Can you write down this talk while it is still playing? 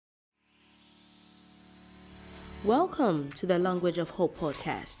Welcome to the Language of Hope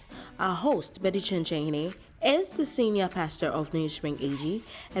podcast. Our host, Betty Chenchene, is the senior pastor of New Spring AG,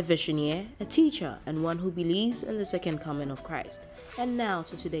 a visionary, a teacher, and one who believes in the second coming of Christ. And now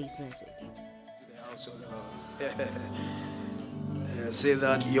to today's message. Say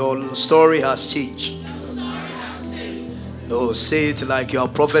that your story has changed. No, say it like you are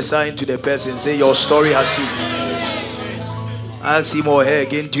prophesying to the person. Say your story has changed. Ask him or her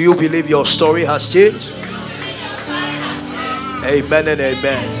again, do you believe your story has changed? Amen and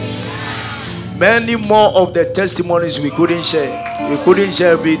amen. Many more of the testimonies we couldn't share. We couldn't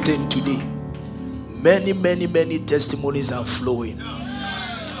share everything today. Many testimonies are flowing.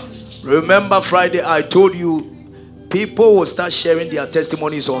 Remember Friday I told you people will start sharing their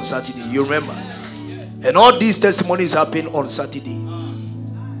testimonies on Saturday. You remember? And all these testimonies happen on Saturday.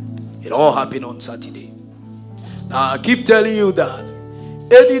 It all happened on Saturday. Now I keep telling you that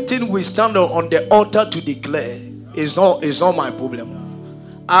anything we stand on the altar to declare is not my problem.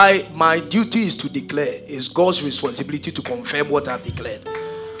 My duty is to declare. It's God's responsibility to confirm what I've declared.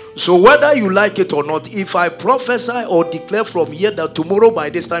 So whether you like it or not, if I prophesy or declare from here that tomorrow by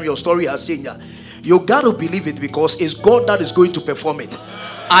this time your story has changed, you got to believe it because it's God that is going to perform it.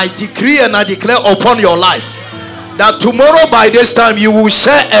 I decree and I declare upon your life that tomorrow by this time you will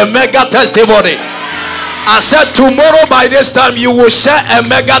share a mega testimony. I said tomorrow by this time you will share a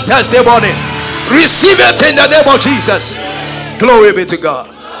mega testimony. Receive it in the name of Jesus. Glory be to God.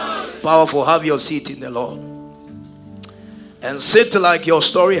 Powerful. Have your seat in the Lord. And sit like your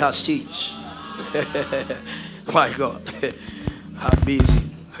story has changed. My God.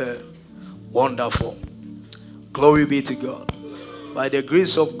 Amazing. Wonderful. Glory be to God. By the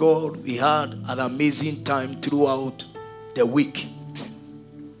grace of God, we had an amazing time throughout the week.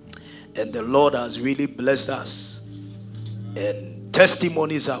 And the Lord has really blessed us. And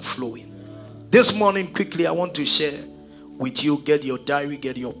testimonies are flowing. This morning, quickly, I want to share with you. Get your diary,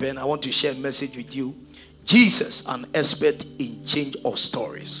 get your pen. I want to share a message with you. Jesus, an expert in change of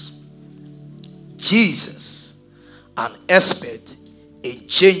stories. Jesus, an expert in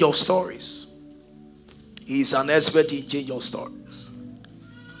change of stories. He is an expert in change of stories.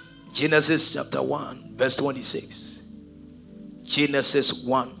 Genesis chapter 1, verse 26. Genesis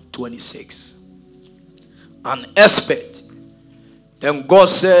 1:26. An expert. Then God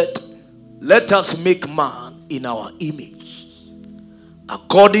said, let us make man in our image,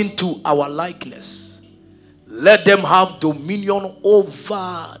 according to our likeness. Let them have dominion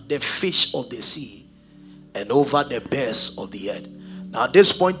over the fish of the sea and over the birds of the earth. Now at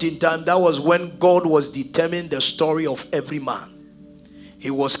this point in time, that was when God was determining the story of every man. He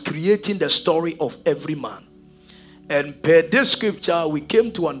was creating the story of every man. And per this scripture, we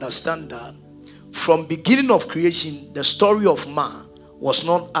came to understand that from beginning of creation, the story of man was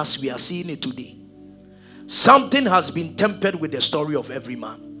not as we are seeing it today. Something has been tempered with the story of every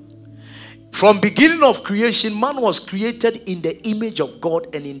man. From beginning of creation, man was created in the image of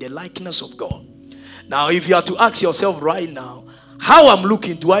God and in the likeness of God. Now, if you are to ask yourself right now, how I'm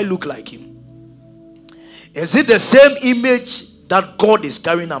looking, do I look like him? Is it the same image that God is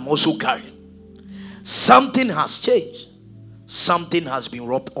carrying, I'm also carrying? Something has changed. Something has been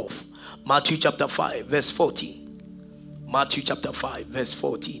rubbed off. Matthew chapter 5, verse 14. Matthew chapter 5, verse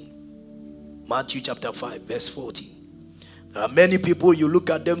 14. Matthew chapter 5, verse 14. There are many people, you look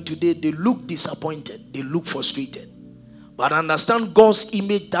at them today, they look disappointed. They look frustrated. But understand, God's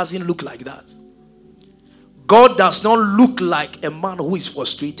image doesn't look like that. God does not look like a man who is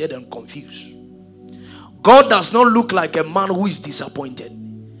frustrated and confused. God does not look like a man who is disappointed.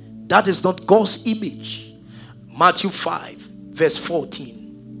 That is not God's image. Matthew 5, verse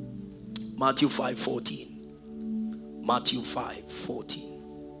 14. Matthew 5, 14. Matthew 5, 14.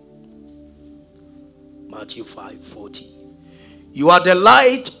 Matthew 5, 14. You are the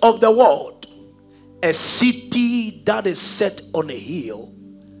light of the world. A city that is set on a hill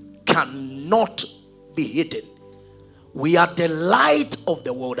cannot be hidden. We are the light of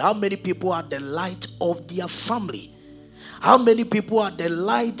the world. How many people are the light of their family? How many people are the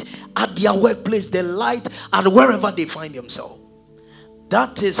light at their workplace, the light at wherever they find themselves?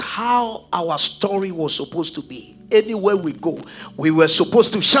 That is how our story was supposed to be. Anywhere we go, we were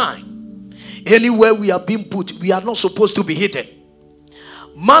supposed to shine. Anywhere we are being put, we are not supposed to be hidden.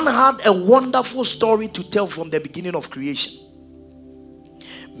 Man had a wonderful story to tell from the beginning of creation.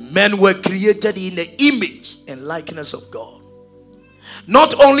 Men were created in the image and likeness of God.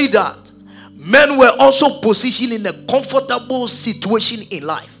 Not only that, men were also positioned in a comfortable situation in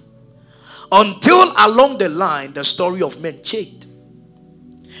life. Until along the line, the story of men changed.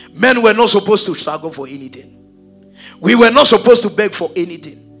 Men were not supposed to struggle for anything. We were not supposed to beg for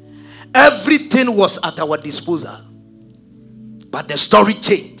anything. Everything was at our disposal. But the story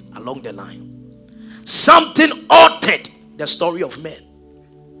changed along the line. Something altered the story of men.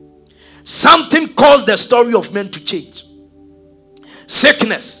 Something caused the story of men to change.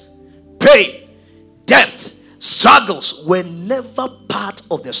 Sickness, pain, debt, struggles were never part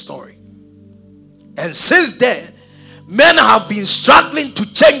of the story. And since then, men have been struggling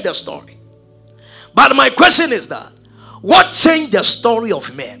to change the story. But my question is that, what changed the story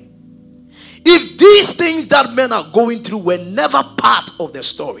of men? If these things that men are going through were never part of the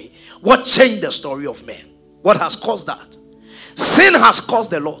story, what changed the story of men? What has caused that? Sin has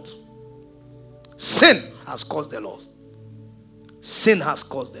caused the lot. Sin has caused the lot. Sin has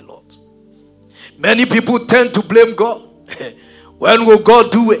caused the lot. Many people tend to blame God. When will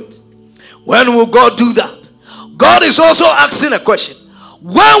God do it? When will God do that? God is also asking a question.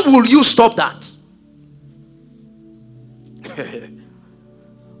 When will you stop that?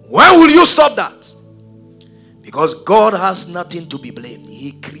 When will you stop that? Because God has nothing to be blamed.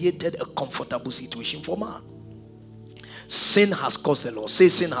 He created a comfortable situation for man. Sin has caused the Lord. Say,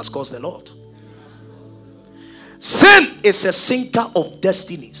 sin has caused the Lord. Sin is a sinker of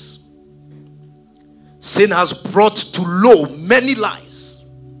destinies. Sin has brought to low many lives.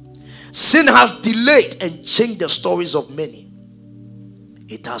 Sin has delayed and changed the stories of many.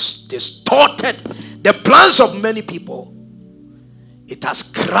 It has distorted the plans of many people. It has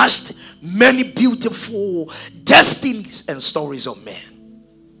crushed many beautiful destinies and stories of men.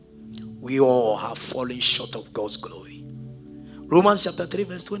 We all have fallen short of God's glory. Romans chapter 3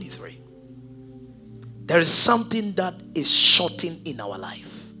 verse 23. There is something that is shorting in our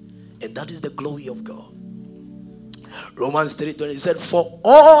life, and that is the glory of God. Romans 3:20 said, for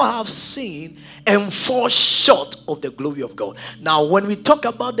all have sinned and fall short of the glory of God. Now, when we talk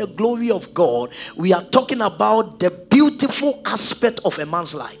about the glory of God, we are talking about the beautiful aspect of a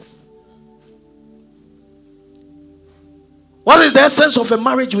man's life. What is the essence of a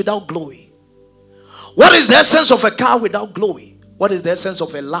marriage without glory? What is the essence of a car without glory? What is the essence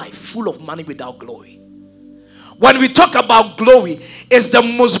of a life full of money without glory? When we talk about glory, it's the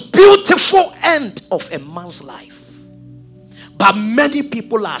most beautiful end of a man's life. But many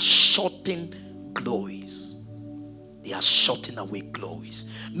people are shorting glories. They are shorting away glories.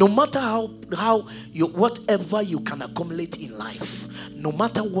 No matter how you, whatever you can accumulate in life, no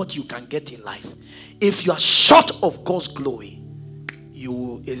matter what you can get in life, if you are short of God's glory,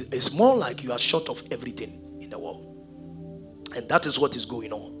 it's more like you are short of everything in the world. And that is what is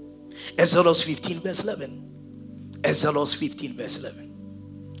going on. Exodus 15 verse 11. Exodus 15 verse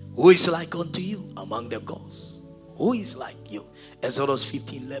 11. Who is like unto you among the gods? Who is like you? Exodus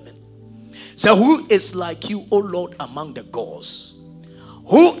 15:11. So who is like you, O Lord, among the gods?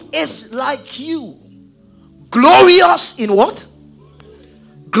 Who is like you? Glorious in what?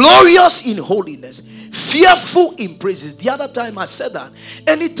 Glorious in holiness, fearful in praises. The other time I said that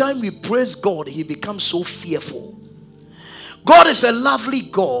anytime we praise God, he becomes so fearful. God is a lovely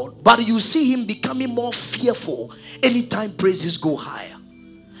God, but you see him becoming more fearful anytime praises go higher.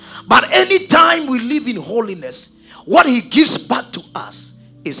 But anytime we live in holiness, what he gives back to us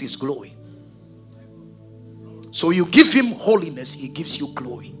is his glory. So you give him holiness, he gives you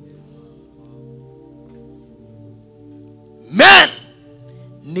glory. Man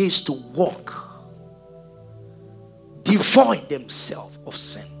needs to walk devoid themselves of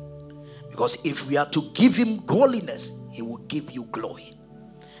sin. Because if we are to give him holiness, he will give you glory.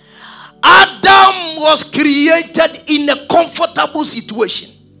 Adam was created in a comfortable situation.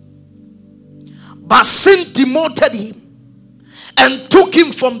 But sin demoted him and took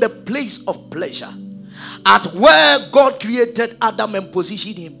him from the place of pleasure. At where God created Adam and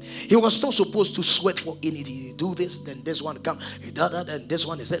positioned him, he was not supposed to sweat for anything. He do this, then this one come. He do that, and this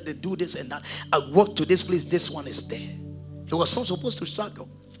one is there. They do this and that. I walk to this place, this one is there. He was not supposed to struggle.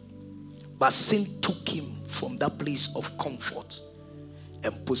 But sin took him from that place of comfort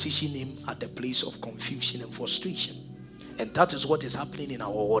and positioned him at the place of confusion and frustration. And that is what is happening in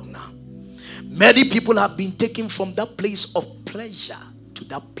our world now. Many people have been taken from that place of pleasure to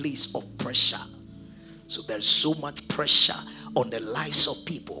that place of pressure. So there's so much pressure on the lives of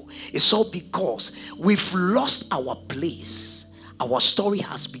people. It's all because we've lost our place. Our story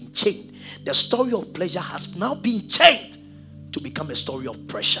has been changed. The story of pleasure has now been changed to become a story of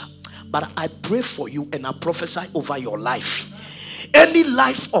pressure. But I pray for you and I prophesy over your life. Any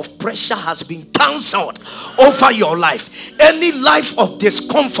life of pressure has been cancelled over your life. Any life of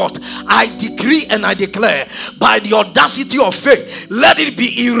discomfort, I decree and I declare by the audacity of faith, let it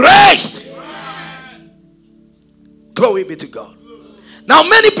be erased. Glory be to God. Now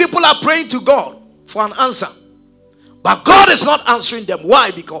many people are praying to God for an answer, But God is not answering them.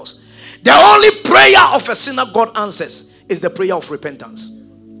 Why? Because the only prayer of a sinner God answers is the prayer of repentance.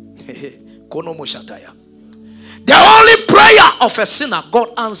 The only prayer of a sinner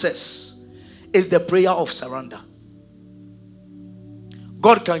God answers is the prayer of surrender.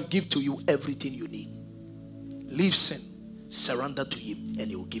 God can give to you everything you need. Leave sin, surrender to Him, and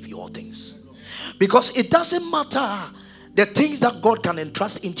He will give you all things. Because it doesn't matter the things that God can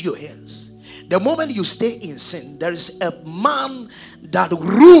entrust into your hands. The moment you stay in sin, there is a man that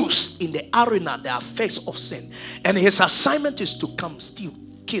rules in the arena, the affairs of sin. And his assignment is to come, steal,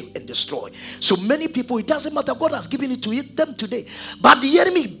 kill, and destroy. So many people, it doesn't matter. God has given it to them today. But the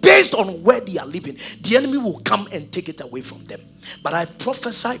enemy, based on where they are living, the enemy will come and take it away from them. But I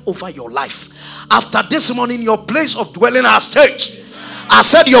prophesy over your life. After this morning, your place of dwelling has changed. I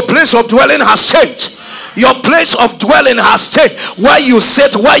said your place of dwelling has changed. Your place of dwelling has changed. Where you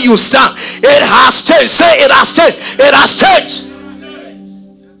sit, where you stand, it has changed. Say it has changed. It has changed.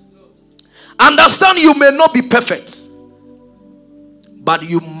 Understand, you may not be perfect, but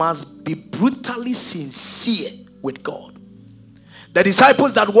you must be brutally sincere with God. The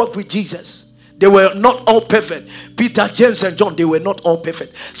disciples that walked with Jesus, they were not all perfect. Peter, James, and John, they were not all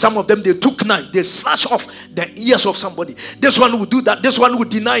perfect. Some of them, they took knife, they slashed off the ears of somebody. This one would do that. This one would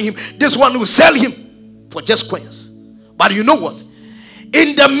deny him. This one would sell him for just coins. But you know what?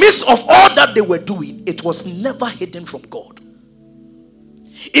 In the midst of all that they were doing, it was never hidden from God.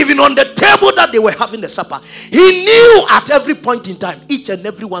 Even on the table that they were having the supper, He knew at every point in time each and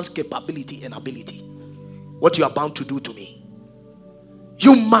everyone's capability and ability. What you are bound to do to me.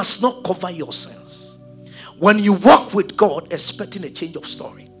 You must not cover your sins. When you walk with God expecting a change of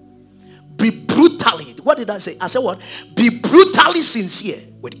story, be brutally, what did I say? I said what? Be brutally sincere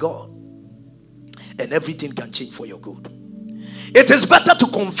with God, and everything can change for your good. It is better to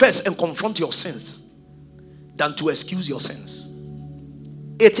confess and confront your sins than to excuse your sins.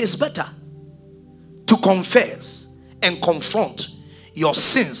 It is better to confess and confront your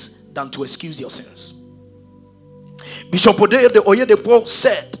sins than to excuse your sins. Bishop Oyedepo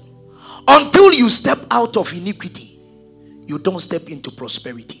said, until you step out of iniquity, you don't step into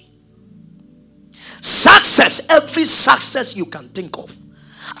prosperity. Success, every success you can think of,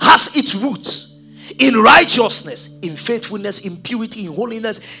 has its roots in righteousness, in faithfulness, in purity, in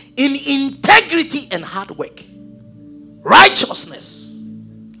holiness, in integrity and hard work. Righteousness.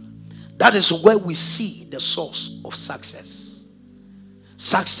 That is where we see the source of success.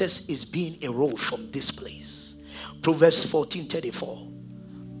 Success is being eroded from this place. Proverbs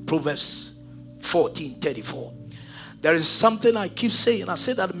 14:34. Proverbs 14:34. There is something I keep saying. I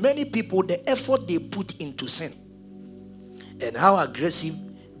say that many people, the effort they put into sin and how aggressive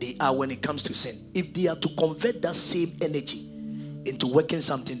they are when it comes to sin, if they are to convert that same energy into working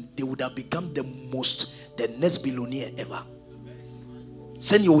something, they would have become the next billionaire ever.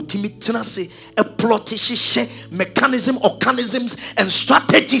 Send your ultimate say a plottish mechanism, organisms, and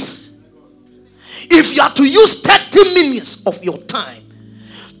strategies. If you are to use 30 minutes of your time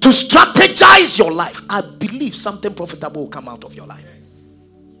to strategize your life, I believe something profitable will come out of your life.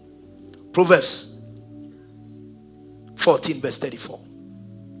 Proverbs 14 verse 34.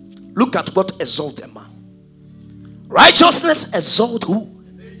 Look at what exalts a man. Righteousness exalts who?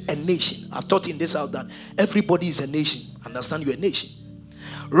 A nation. I've taught in this out that everybody is a nation. Understand, you're a nation.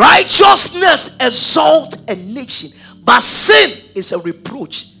 Righteousness exalts a nation, but sin is a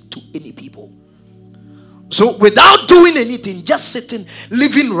reproach to any people. So without doing anything, just sitting,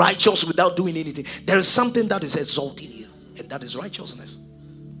 living righteous without doing anything, there is something that is exalting you, and that is righteousness.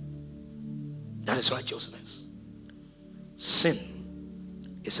 That is righteousness. Sin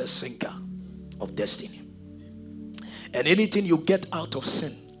is a sinker of destiny. And anything you get out of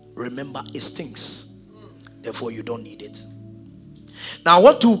sin, remember, it stinks. Therefore, you don't need it. Now, I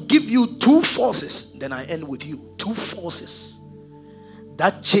want to give you two forces, then I end with you. Two forces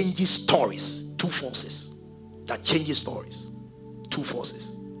that changes stories. Two forces that changes stories. Two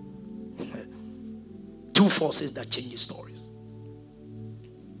forces. Two forces that changes stories.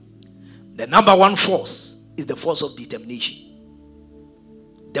 The number one force is the force of determination.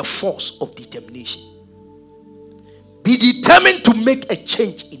 The force of determination. Be determined to make a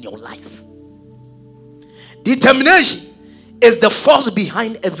change in your life. Determination is the force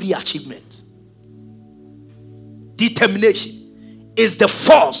behind every achievement. Determination is the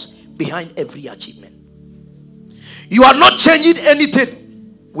force behind every achievement. You are not changing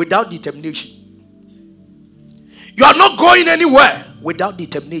anything without determination. You are not going anywhere without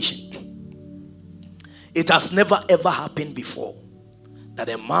determination. It has never ever happened before that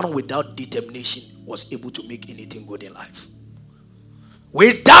a man without determination was able to make anything good in life.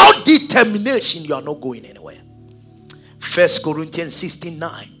 Without determination, you are not going anywhere. 1 Corinthians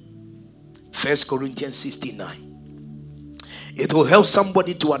 16:9. 1 Corinthians 16:9. It will help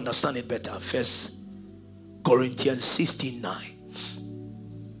somebody to understand it better. 1 Corinthians 16:9.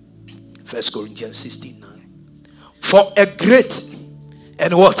 1 Corinthians 16:9. For a great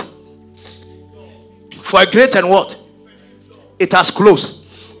and what? For a great and what? It has closed.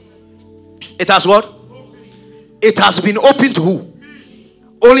 It has what? It has been opened to who?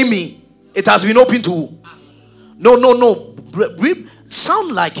 Only me. It has been opened to who? No.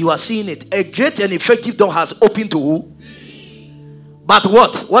 Sound like you are seeing it. A great and effective door has opened to who? But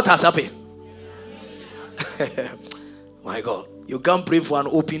what? What has happened? My God. You can't pray for an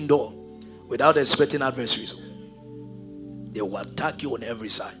open door without expecting adversaries. They will attack you on every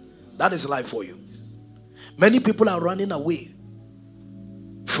side. That is life for you. Many people are running away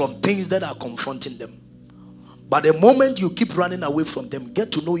from things that are confronting them. But the moment you keep running away from them,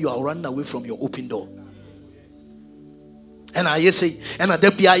 get to know you are running away from your open door. And I say,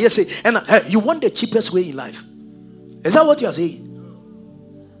 you want the cheapest way in life. Is that what you are saying?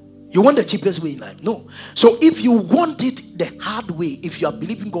 You want the cheapest way in life? No. So if you want it the hard way, if you are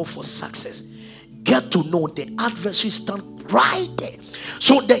believing God for success, get to know the adversary stand right there.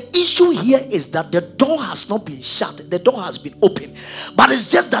 So the issue here is that the door has not been shut. The door has been opened. But it's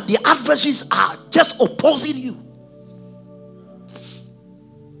just that the adversaries are just opposing you.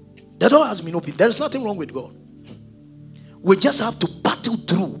 The door has been opened. There is nothing wrong with God. We just have to battle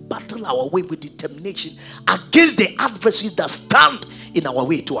our way with determination against the adversaries that stand in our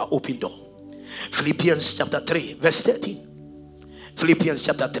way to our open door. Philippians chapter 3 verse 13. Philippians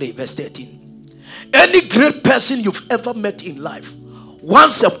chapter 3 verse 13. Any great person you've ever met in life,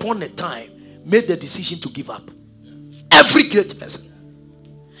 once upon a time, made the decision to give up. Every great person.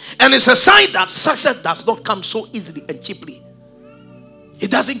 And it's a sign that success does not come so easily and cheaply.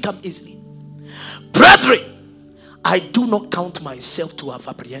 It doesn't come easily. Brethren, I do not count myself to have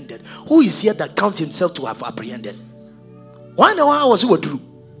apprehended. Who is here that counts himself to have apprehended? Why now? How was he with Drew?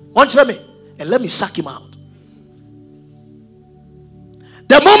 Want me? And let me suck him out.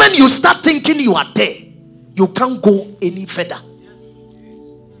 The moment you start thinking you are there, you can't go any further.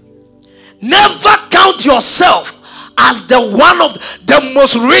 Never count yourself as the one of the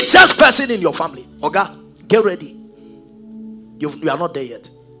most richest person in your family. Okay, get ready. You are not there yet.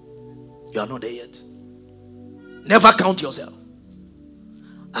 You are not there yet. Never count yourself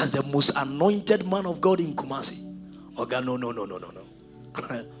as the most anointed man of God in Kumasi. Okay, no. No.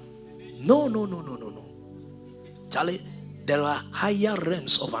 Charlie, there are higher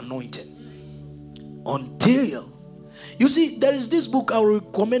realms of anointing. Until you see, there is this book I will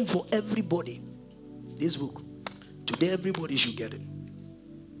recommend for everybody. This book. Today, everybody should get it.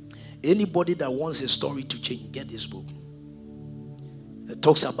 Anybody that wants a story to change, get this book. It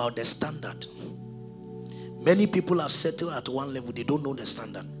talks about the standard. Many people have settled at one level, they don't know the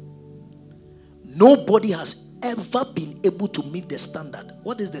standard. Nobody has ever been able to meet the standard.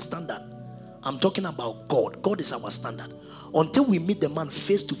 What is the standard? I'm talking about God. God is our standard. Until we meet the man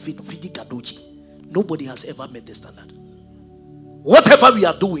face to face, nobody has ever met the standard. Whatever we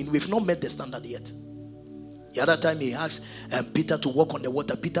are doing, we've not met the standard yet. The other time he asked Peter to walk on the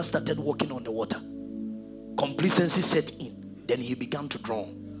water. Peter started walking on the water. Complacency set in. Then he began to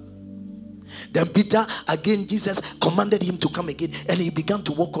drown. Then Peter, again, Jesus commanded him to come again. And he began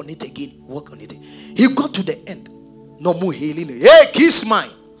to walk on it again. Walk on it. He got to the end. No more healing. Hey, kiss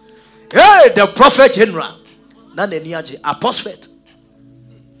mine. Hey, the prophet general. Apostate.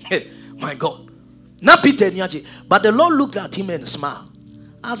 Hey, my God. Not Peter Nyaji. But the Lord looked at him and smiled.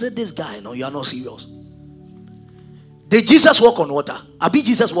 I said, this guy, no, you are not serious. Did Jesus walk on water? Abi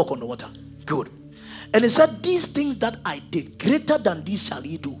Jesus walk on the water? Good. And he said, these things that I did, greater than these shall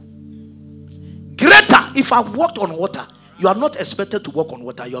he do. Greater. If I walked on water, you are not expected to walk on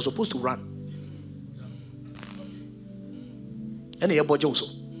water. You are supposed to run. And also.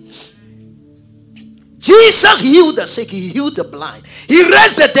 Jesus healed the sick. He healed the blind. He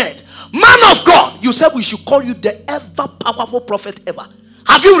raised the dead. Man of God, you said we should call you the ever powerful prophet ever.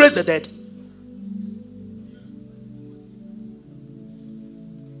 Have you raised the dead?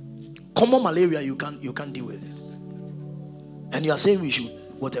 Common malaria, you can't deal with it. And you are saying we should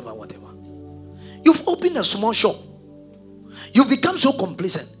whatever. You've opened a small shop. You've become so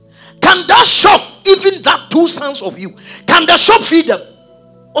complacent. Can that shop, even that 2 sons of you, can the shop feed them?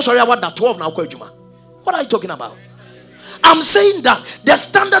 Oh, sorry about that 12 now. What are you talking about? I'm saying that the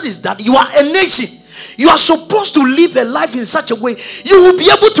standard is that you are a nation. You are supposed to live a life in such a way you will be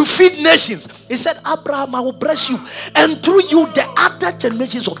able to feed nations. He said, Abraham, I will bless you, and through you the other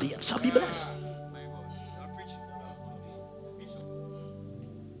generations of the earth shall be blessed.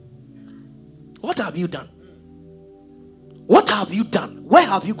 What have you done? What have you done? Where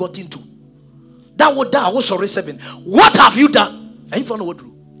have you gotten to? That would die. Was sorry 7. What have you done? And you what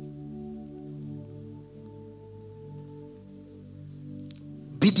do?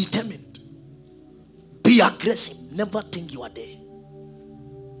 Be determined. Be aggressive. Never think you are there.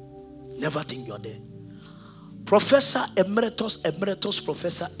 Never think you are there. Professor Emeritus,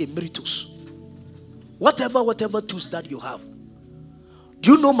 Professor Emeritus. Whatever tools that you have.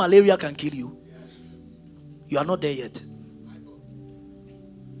 Do you know malaria can kill you? You are not there yet.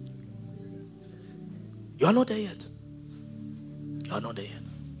 You are not there yet. You are not there yet.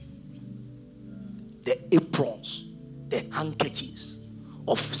 The aprons, the handkerchiefs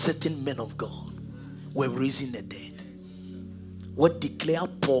of certain men of God were raising the dead. What declare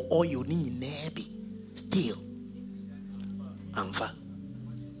pour oil in nebi still. Anfa.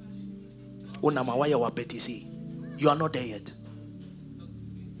 Unamawaya wa beti say, you are not there yet.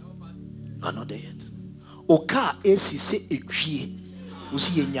 You are not there yet. Oka esi se etwie.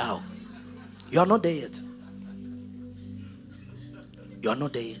 Usi yenyao. You are not there yet. You are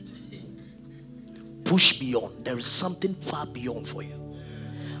not there yet. Push beyond. There is something far beyond for you.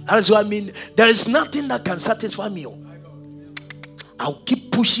 That is what I mean. There is nothing that can satisfy me. I'll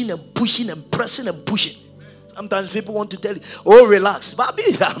keep pushing and pushing and pressing and pushing. Sometimes people want to tell you, oh, relax. But be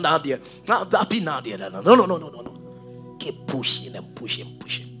now there. Be now there. No. Keep pushing and pushing,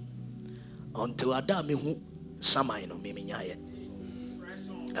 pushing. Until I die, me sama ino me nyaye.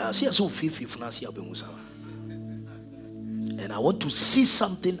 See so fifth na see abe sama. And I want to see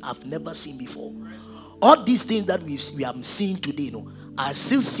something I've never seen before. All these things that we are seeing today, I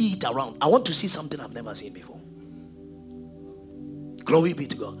still see it around. I want to see something I've never seen before. Glory be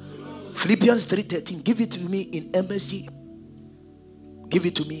to God. Philippians 3:13. Give it to me in MSG. Give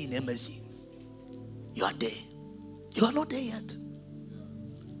it to me in MSG. You are there. You are not there yet.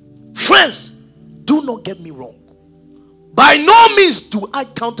 Friends, do not get me wrong. By no means do I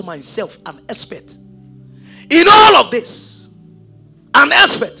count myself an expert in all of this. An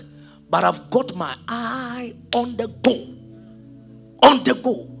expert. But I've got my eye on the goal. On the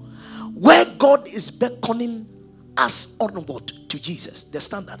goal. Where God is beckoning us onward to Jesus. The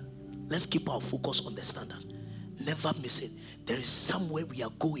standard. Let's keep our focus on the standard. Never miss it. There is somewhere we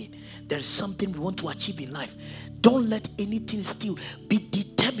are going. There is something we want to achieve in life. Don't let anything steal. Be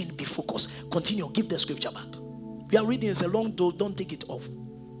determined. Be focused. Continue. Give the scripture back. We are reading. It's a long door. Don't take it off.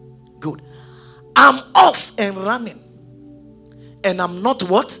 Good. I'm off and running. And I'm not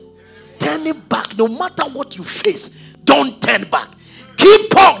what? Turning back. No matter what you face, don't turn back.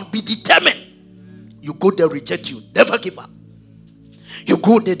 Keep on. Be determined. You go, they reject you. Never give up. You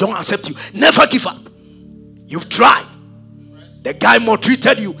go, they don't accept you. Never give up. You've tried. The guy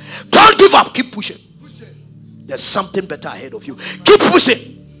maltreated you. Don't give up. Keep pushing. There's something better ahead of you. Keep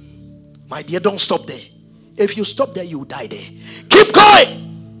pushing. My dear, don't stop there. If you stop there, you will die there. Keep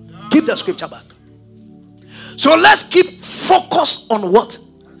going. Give the scripture back. So let's keep focused on what?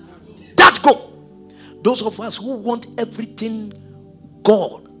 That goal. Those of us who want everything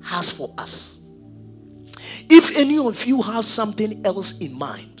God has for us. If any of you have something else in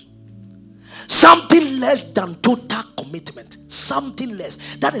mind, something less than total commitment, something less.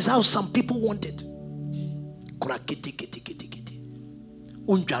 That is how some people want it.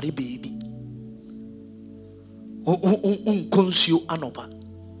 Unjari baby. Unkonsio anopa.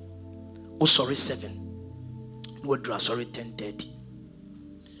 Oh, sorry, 7. Sorry, 10:30.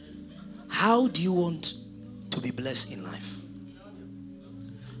 How do you want to be blessed in life?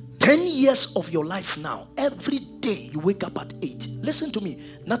 10 years of your life now, every day you wake up at 8. Listen to me,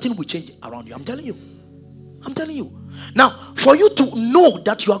 nothing will change around you. I'm telling you. Now, for you to know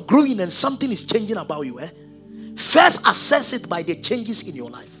that you are growing and something is changing about you, first assess it by the changes in your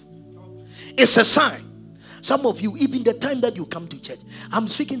life. It's a sign. Some of you, even the time that you come to church, I'm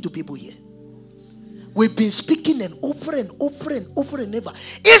speaking to people here. We've been speaking and over and over and over and over.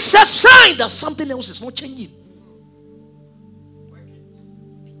 It's a sign that something else is not changing.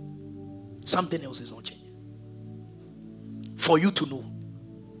 Something else is not changing. For you to know.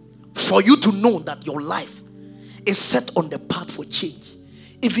 For you to know that your life is set on the path for change.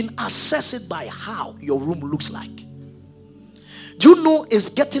 Even assess it by how your room looks like. Do you know it's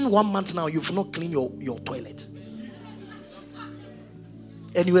getting 1 month now, you've not cleaned your toilet.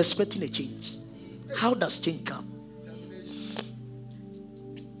 And you're expecting a change. How does change come?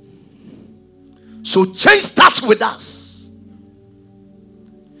 So change starts with us.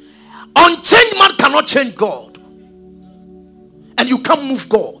 Unchanged man cannot change God. And you can't move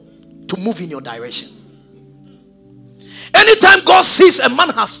God to move in your direction. Anytime God sees a man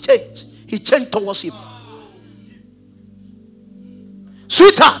has changed, he changed towards him.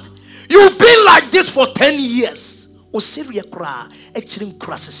 Sweetheart, you've been like this for 10 years. o seria kra e chirin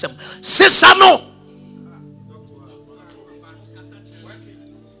krasesem sisa no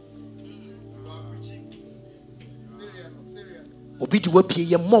obi di wapie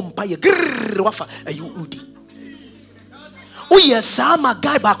ye mompa ye grrr wafa ayu udi o yes sama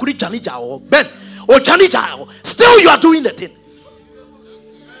guy ba kuri janija o ben o janija still you are doing the thing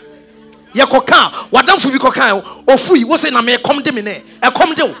ye koka wadamfu bi koka o fui wo say na me come de me ne e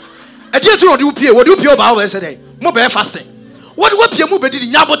come de o e die tu odi upie wo di upie o ba wo say dey mo be fasting wo di wapie mo be di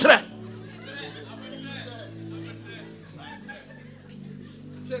nyabotre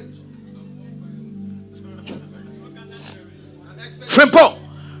friend Paul,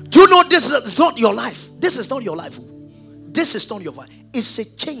 do you know this is not your life? This is not your life. This is not your life. It's a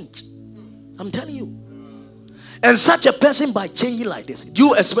change. I'm telling you. And such a person, by changing like this, do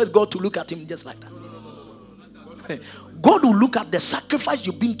you expect God to look at him just like that? God will look at the sacrifice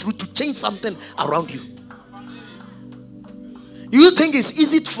you've been through to change something around you. You think it's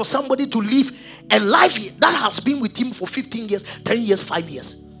easy for somebody to live a life that has been with him for 15 years, 10 years, 5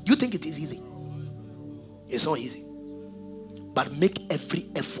 years? You think it is easy? It's not easy. But make every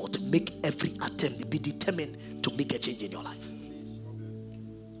effort, make every attempt, be determined to make a change in your life.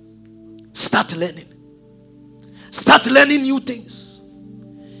 Start learning. Start learning new things.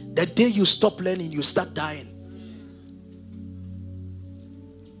 The day you stop learning, you start dying.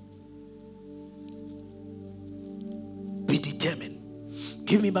 Be determined.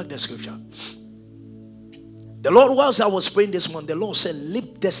 Give me back the scripture. The Lord, whilst I was praying this morning, the Lord said,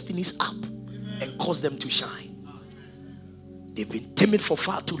 lift destinies up and cause them to shine. They've been timid for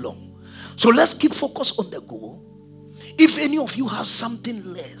far too long. So let's keep focused on the goal. If any of you have something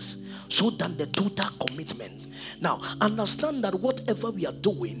less, so than the total commitment. Now, understand that whatever we are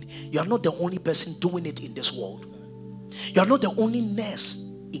doing, you are not the only person doing it in this world. You are not the only nurse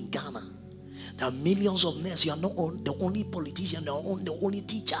in Ghana. There are millions of nurses. You are not the only politician, you are not the only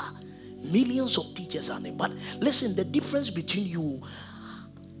teacher. Millions of teachers are there. But listen, the difference between you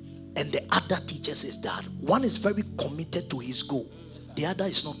and the other teachers is that one is very committed to his goal. The other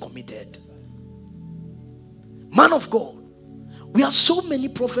is not committed. Man of God, we have so many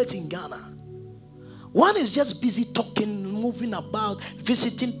prophets in Ghana. One is just busy talking, moving about,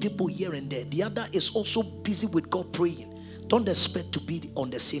 visiting people here and there. The other is also busy with God praying. Don't expect to be on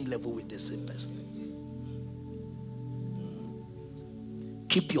the same level with the same person.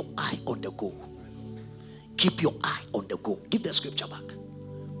 Keep your eye on the goal. Keep your eye on the goal. Give the scripture back.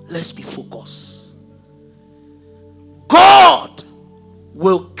 Let's be focused. God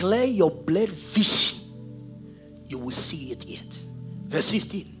will clear your blood vision. You will see it yet. Verse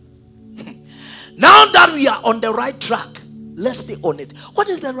 16. Now that we are on the right track, let's stay on it. What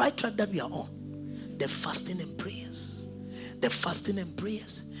is the right track that we are on? The fasting and prayers. The fasting and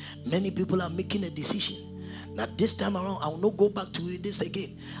prayers. Many people are making a decision. Now this time around, I will not go back to this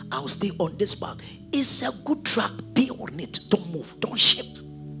again. I will stay on this path. It's a good track. Be on it. Don't move. Don't shift.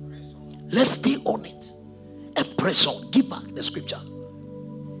 Let's stay on it and press on. Give back the scripture.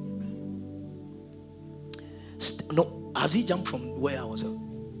 No, has he jumped from where I was?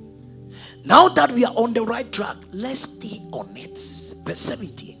 Now that we are on the right track, let's stay on it. Verse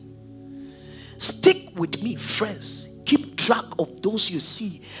 17. Stick with me, friends. Keep track of those you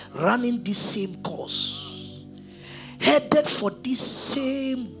see running this same course, headed for this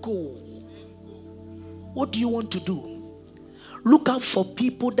same goal. What do you want to do? Look out for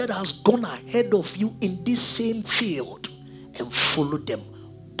people that has gone ahead of you in this same field and follow them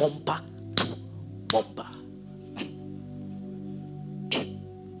bumper to bumper.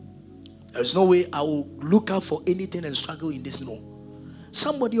 There is no way I will look out for anything and struggle in this. No.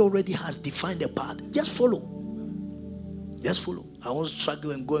 Somebody already has defined a path. Just follow. Just follow. I won't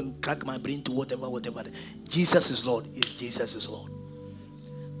struggle and go and crack my brain to whatever. Jesus is Lord. Jesus is Lord.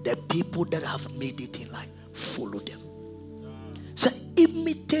 The people that have made it in life, follow them. So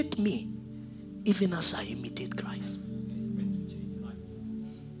imitate me, even as I imitate Christ.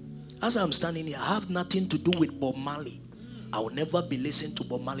 As I'm standing here, I have nothing to do with Bob Marley. I will never be listening to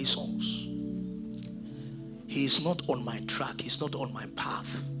Bob Marley songs. He is not on my track. He's not on my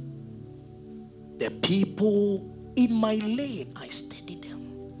path. The people in my lane, I study them.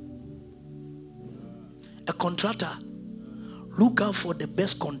 A contractor, look out for the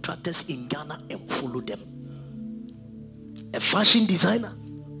best contractors in Ghana and follow them. A fashion designer,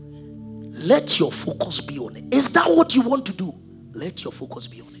 let your focus be on it. Is that what you want to do? Let your focus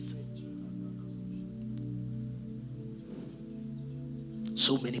be on it.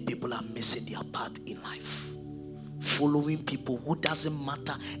 So many people are missing their path in life, following people who doesn't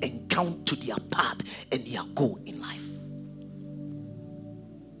matter and count to their path and their goal in life.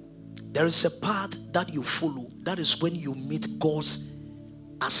 There is a path that you follow. That is when you meet God's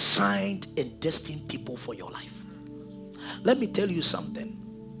assigned and destined people for your life. Let me tell you something.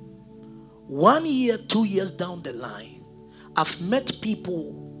 1 year, 2 years down the line, I've met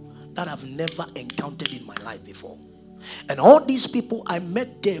people that I've never encountered in my life before. And all these people, I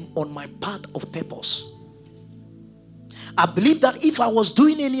met them on my path of purpose. I believe that if I was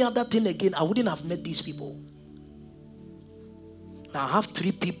doing any other thing again, I wouldn't have met these people. Now I have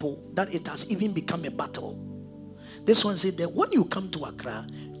 3 people that it has even become a battle. This one said that when you come to Accra,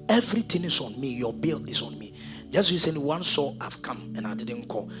 everything is on me. Your bill is on me. Just recently, one saw I've come and I didn't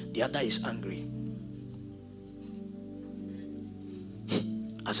call. The other is angry.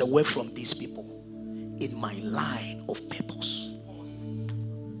 As a word from these people in my line of purpose.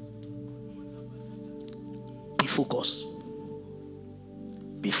 Be focused.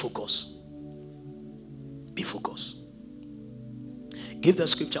 Be focused. Be focused. Give the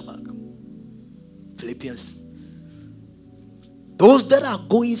scripture back. Philippians. Those that are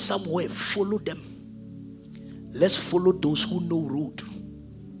going somewhere, follow them. Let's follow those who know road.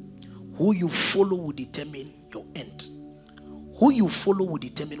 Who you follow will determine your end. Who you follow will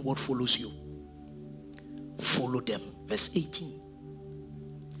determine what follows you. Follow them. Verse 18.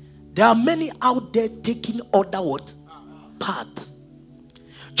 There are many out there taking other what? Path.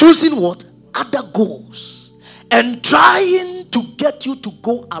 Choosing what? Other goals. And trying to get you to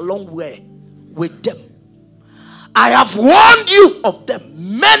go along where? With them. I have warned you of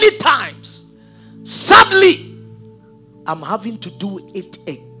them many times. Sadly, I'm having to do it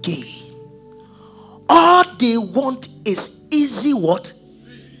again. All they want is easy what?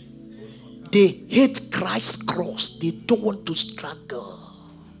 They hate Christ's cross. They don't want to struggle.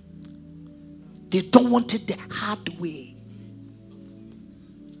 They don't want it the hard way.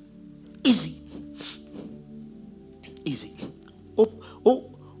 Easy. Easy.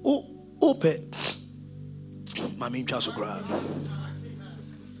 Open. Mami Chaso Gra.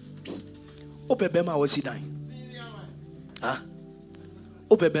 Open Bema was he dying? Huh?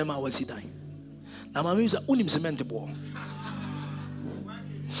 Open Bema was he dying? Now, Mami is a unim cement ball.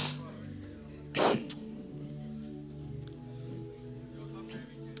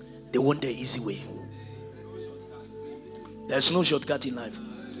 They want the easy way. There's no shortcut in life.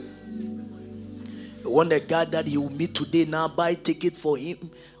 They want the guy that he will meet today, now buy ticket for him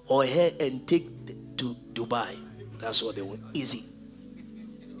or her and take to Dubai. That's what they want. Easy.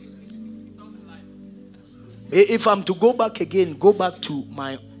 If I'm to go back again, go back to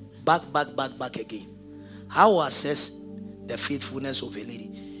my back again. How I assess the faithfulness of a lady?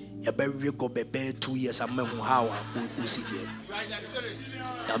 You better go back 2 years. I'm how who sit here.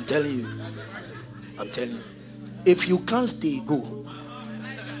 I'm telling you. If you can't stay, go.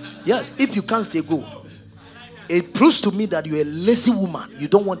 Yes, if you can't stay, go. It proves to me that you're a lazy woman. You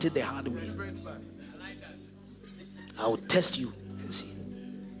don't want it the hard way. I will test you and see.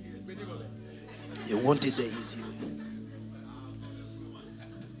 You want it the easy way.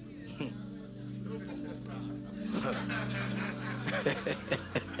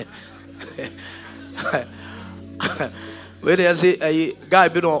 When they say a guy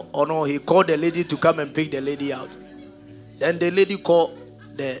been or no, he called the lady to come and pick the lady out. Then the lady called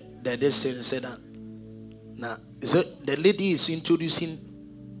the destiny and said that now so the lady is introducing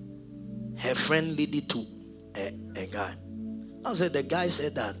her friend lady to a guy. I said the guy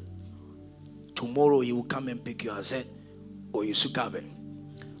said that tomorrow he will come and pick you. I said, oh, you should come.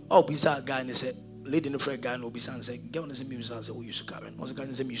 Oh, beside guy and he said, lady no friend guy no beside and said, get on the same I said, oh, you should come. Also guy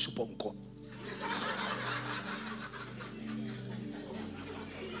say me super uncle.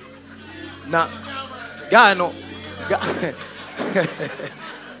 Now, guy no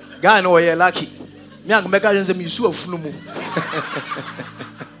guy no you're lucky. Me and make us say me so flumu.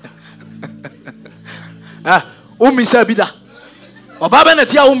 Ah, umi say bida. Obaba na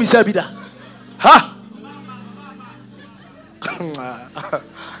tia umi say bida. Ha!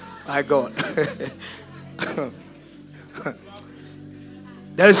 My God.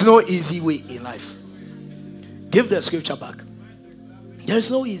 There is no easy way in life. Give the scripture back. There is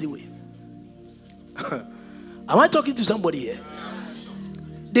no easy way. Am I talking to somebody here?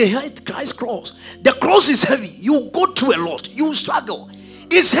 They hate Christ's cross. The cross is heavy. You go through a lot. You struggle.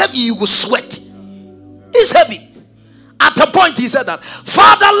 It's heavy. You will sweat. It's heavy. At a point he said that,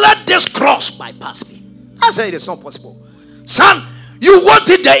 Father, let this cross bypass me. I said it's not possible. Son, you want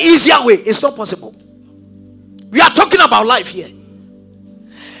it the easier way. It's not possible. We are talking about life here.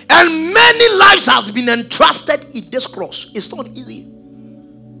 And many lives has been entrusted in this cross. It's not easy.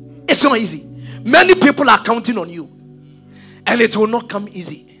 It's not easy. Many people are counting on you. And it will not come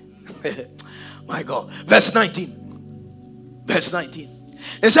easy. My God. Verse 19. Verse 19.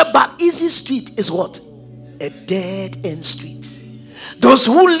 He said, but easy street is what? A dead end street. Those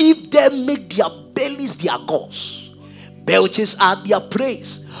who live there make their bellies their gods. Belches are their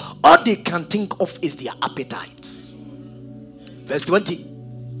praise. All they can think of is their appetite. Verse 20.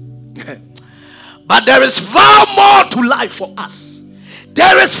 But there is far more to life for us.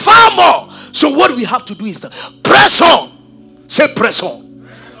 There is far more. So what we have to do is to press on. Say press on.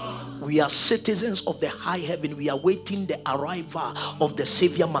 We are citizens of the high heaven. We are waiting the arrival of the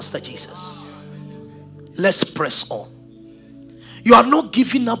Savior Master Jesus. Let's press on. You are not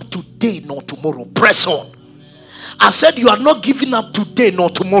giving up today nor tomorrow. Press on. I said you are not giving up today nor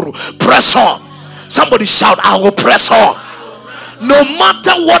tomorrow. Press on. Somebody shout, I will press on. No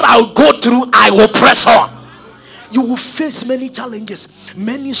matter what I'll go through, I will press on. You will face many challenges,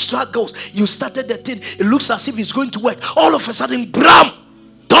 many struggles. You started the thing, it looks as if it's going to work. All of a sudden, bram!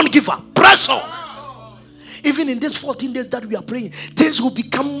 Don't give up. Press on. Even in these 14 days that we are praying, things will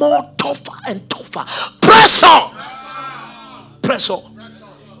become more tougher and tougher. Press on. Press on.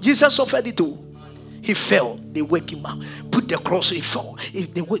 Jesus suffered it too. He fell. They wake him up. Put the cross. He fell.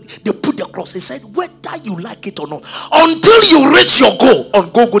 They put the cross. He said, whether you like it or not, until you reach your goal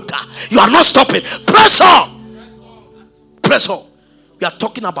on Golgotha, you are not stopping. Press on. Press on. We are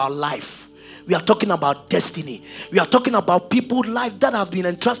talking about life. We are talking about destiny. We are talking about people's life that have been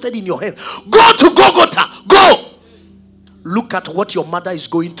entrusted in your hands. Go to Golgotha. Go. Look at what your mother is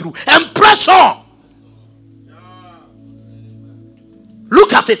going through and press on.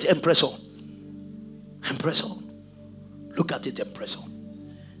 Look at it and press on. And press on. Look at it and press on.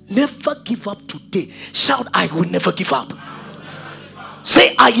 Never give up today. Shout, I will never give up.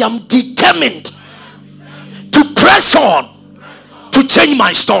 Say, I am determined to press on to change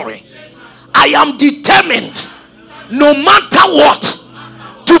my story. I am determined, no matter what,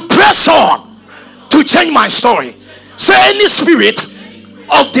 to press on to change my story. Say, any spirit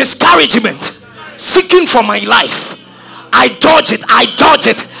of discouragement seeking for my life, I dodge it, I dodge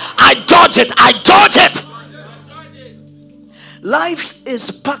it, I dodge it, I dodge it. Life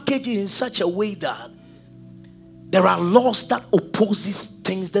is packaged in such a way that there are laws that opposes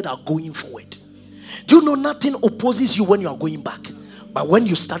things that are going forward. Do you know nothing opposes you when you are going back? But when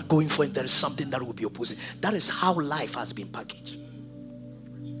you start going forward, there is something that will be opposing. That is how life has been packaged.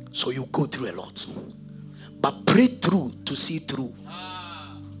 So you go through a lot. But pray through to see through.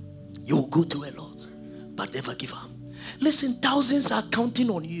 You will go through a lot. But never give up. Listen, thousands are counting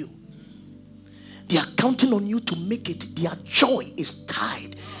on you. They are counting on you to make it. Their joy is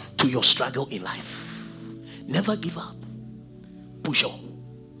tied to your struggle in life. Never give up. Push on.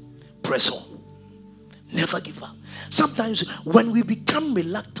 Press on. Never give up. Sometimes when we become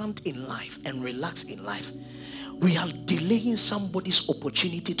reluctant in life and relax in life, we are delaying somebody's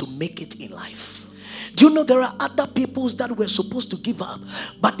opportunity to make it in life. Do you know there are other people that were supposed to give up,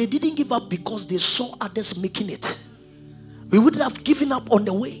 but they didn't give up because they saw others making it. We wouldn't have given up on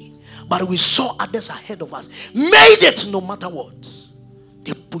the way, but we saw others ahead of us made it no matter what.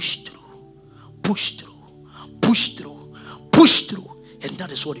 They pushed through, pushed through, pushed through, pushed through, and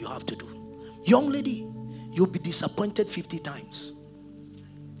that is what you have to do. Young lady, you'll be disappointed 50 times.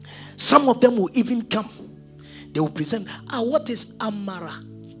 Some of them will even come. They will present, what is Amara?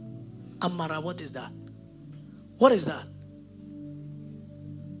 Amara, what is that? What is that?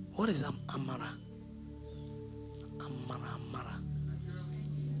 What is Amara? Amara.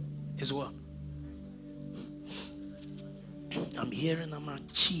 Is what? I'm hearing Amara.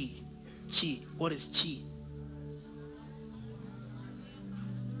 Chi. What is Chi?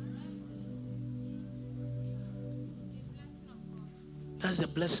 That's the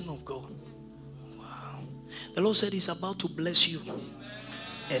blessing of God. Wow. The Lord said He's about to bless you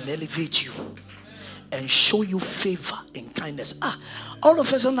and elevate you and show you favor and kindness. All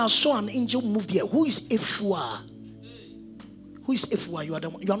of a sudden I saw an angel move there. Who is Ifua? Who is Ifua? You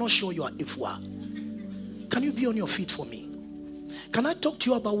are not sure you are Ifua. Can you be on your feet for me? Can I talk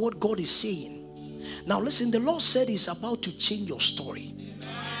to you about what God is saying? Now listen, the Lord said He's about to change your story.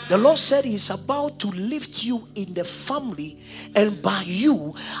 The Lord said He's about to lift you in the family, and by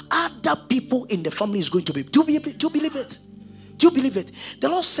you, other people in the family is going to be. Do you believe it? Do you believe it? The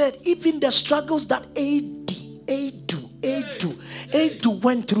Lord said even the struggles that Adu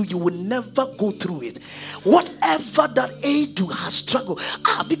went through, you will never go through it. Whatever that Adu has struggled.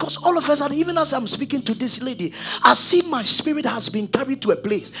 Because all of us, and even as I'm speaking to this lady, I see my spirit has been carried to a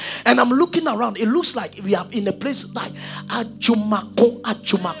place. And I'm looking around. It looks like we are in a place like Achumako.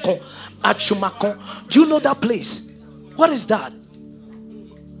 Do you know that place? What is that?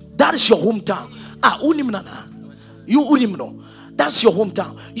 That is your hometown. Unimnana. You Unimno. That's your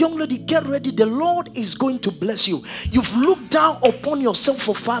hometown. Young lady, get ready. The Lord is going to bless you. You've looked down upon yourself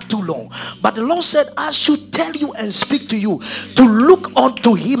for far too long. But the Lord said, I should tell you and speak to you to look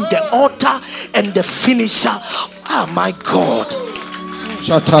unto him, the author and the finisher. Ah, my God.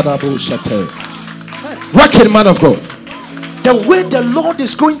 Working man of God. The way the Lord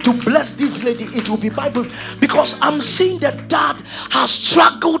is going to bless this lady, it will be Bible. Because I'm seeing that dad has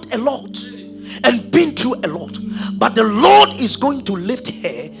struggled a lot and been through a lot. But the Lord is going to lift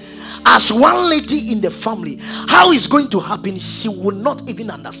her as one lady in the family. How it's going to happen, she will not even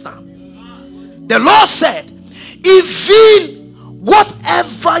understand. The Lord said, even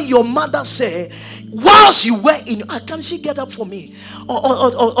whatever your mother said, whilst you were in, can she get up for me?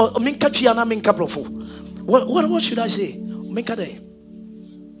 What should I say?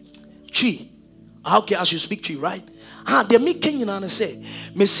 Tree. Okay, I should speak to you, right? The me Kenyan and say,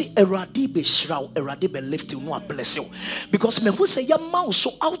 me see eradi be shroud, eradi be lift you, no bless you. Because me who say your mouse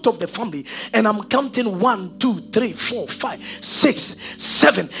so out of the family, and I'm counting 1, 2, 3, 4, 5, 6,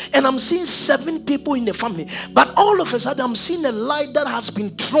 7, and I'm seeing 7 people in the family. But all of a sudden, I'm seeing a light that has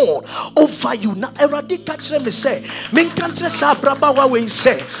been thrown over you. Now eradi catch me say, me can't say sabraba wa we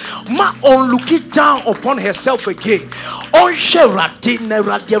say, ma on look it down upon herself again. On sherati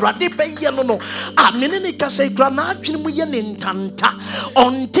eradi be no. Ah, me ne ka say granat.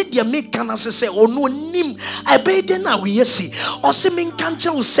 Until the make can say, oh no, nim, I bade na we see, or seeming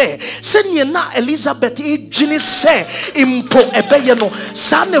cancer say, send ye na Elizabeth, Jenny say, impo ebeyano,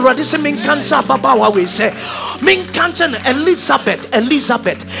 son radisimin cancer, Baba, we say, min cancer, Elizabeth,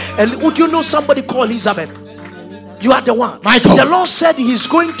 would you know somebody called Elizabeth? You are the one. Michael. The Lord said he's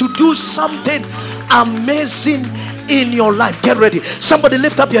going to do something amazing in your life. Get ready. Somebody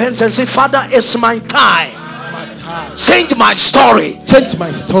lift up your hands and say, Father, it's my time. Change my story. Change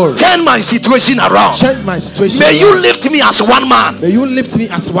my story. Turn my situation around. Change my situation. May you lift me as one man. May you lift me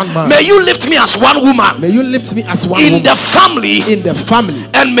as one man. May you lift me as one woman. May you lift me as one in woman. the family. In the family.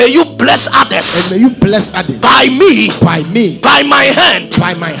 And may you bless others. May you bless others. By me. By me. By my hand.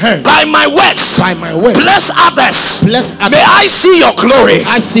 By my hand. By my words. By my words. Bless others. Bless others. May I see your glory.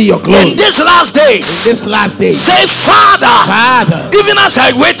 I see your glory. In these last days. This last day. Say, Father. Father. Even as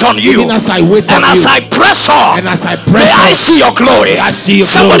I wait on you. Even as I wait on and you. as I press on. And as I press may on. I see your glory. I see your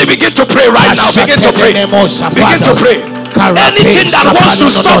Somebody glory. begin to pray right now. Begin to pray. Begin to pray. Anything that wants to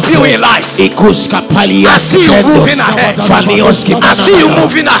stop you in life, I see you moving ahead. I see you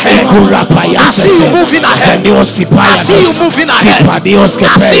moving ahead. I see you moving ahead. I see you moving ahead. I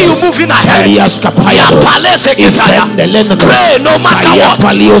see you moving ahead. Pray no matter what.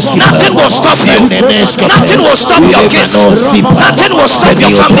 Nothing will stop you. Nothing will stop your kids. Nothing will stop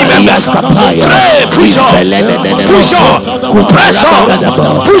your family members. Pray, push on, push on, press on,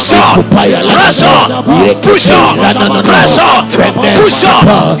 push on, press on, push on, press on, push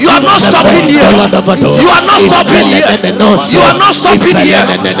on. You are not stopping here. You are not stopping here. You are not stopping here.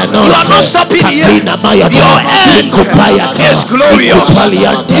 You are not stopping here. Your end is glorious.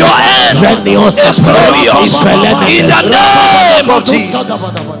 Your end is glorious. In the name of Jesus.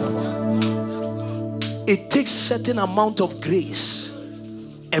 It takes certain amount of grace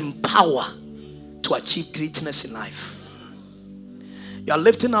and power to achieve greatness in life. You are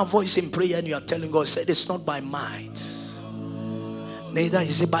lifting our voice in prayer and you are telling God, said it's not by might, neither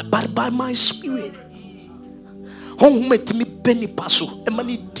is it but by my spirit.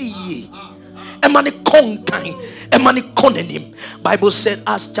 Bible said,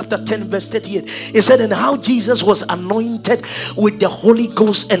 Acts chapter 10 verse 38, it said, and how Jesus was anointed with the Holy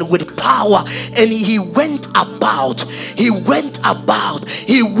Ghost and with power, and he went about.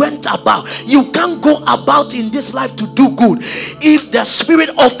 You can't go about in this life to do good if the Spirit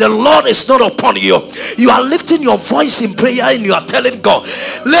of the Lord is not upon you. You are lifting your voice in prayer and you are telling God,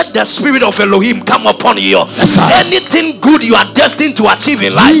 let the Spirit of Elohim come upon you. Anything good you are destined to achieve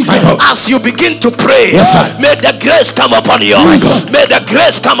in life, as you begin to pray, may the grace come upon you. May the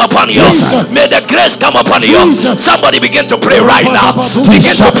grace come upon you. May the grace come upon you. Somebody begin to pray right now.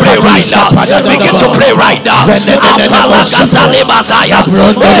 Begin to pray right now. Begin to pray right now. By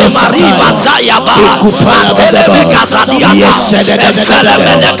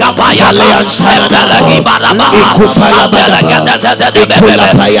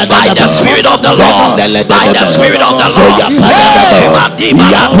the Spirit of the Lord. By the Spirit of the Lord.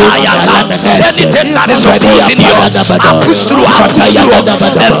 Anything that is opposing you, I push through.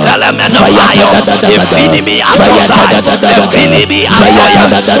 The element of fire. The enemy outside. The enemy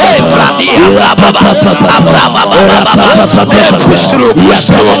push through.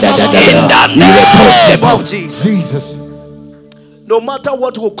 In the name of Jesus. No matter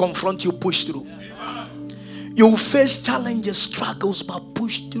what will confront you, push through. You face challenges, struggles, but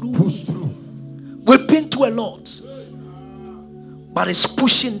push through. Push through. We've been through a lot, but it's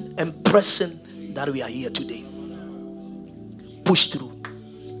pushing and pressing that we are here today. Push through.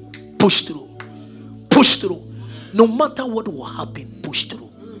 Push through. Push through. No matter what will happen, push through.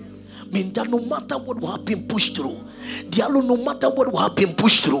 Mean that no matter what will happen, push through. Diallo, no matter what will happen,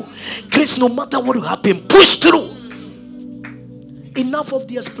 push through. Grace, no matter what will happen, push through. Enough of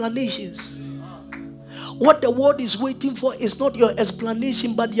the explanations. What the world is waiting for is not your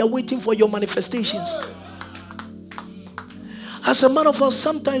explanation, but they are waiting for your manifestations. As a matter of fact,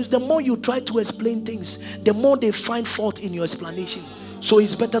 sometimes the more you try to explain things, the more they find fault in your explanation. So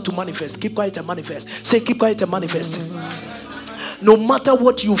it's better to manifest. Keep quiet and manifest. Say, keep quiet and manifest. No matter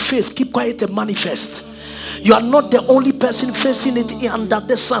what you face, keep quiet and manifest. You are not the only person facing it under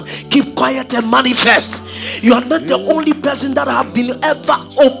the sun. Keep quiet and manifest. You are not the only person that have been ever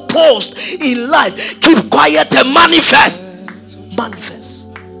opposed in life. Keep quiet and manifest. Manifest.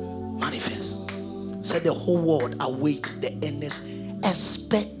 Manifest. Said the whole world awaits the earnest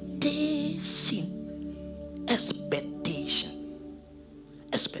expectation. Expectation.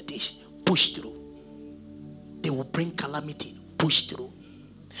 Expectation. Push through. They will bring calamity. Push through.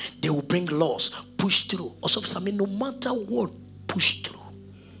 They will bring loss. Push through. Also, no matter what, push through.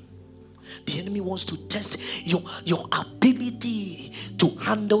 The enemy wants to test your ability to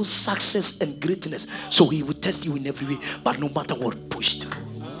handle success and greatness. So he will test you in every way. But no matter what, push through.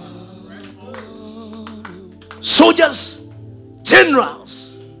 Soldiers,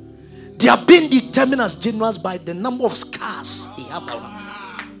 generals, they are being determined as generals by the number of scars they have around.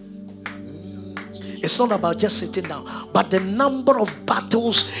 It's not about just sitting down, but the number of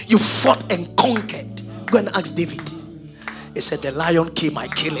battles you fought and conquered. Go and ask David. He said, the lion came, I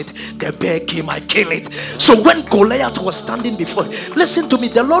kill it. The bear came, I kill it. So when Goliath was standing before him, listen to me,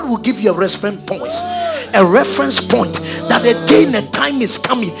 the Lord will give you a reference point. A reference point that a day and a time is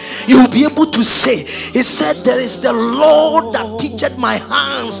coming. You will be able to say, he said, there is the Lord that teacheth my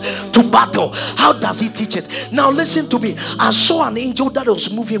hands to battle. How does he teach it? Now listen to me. I saw an angel that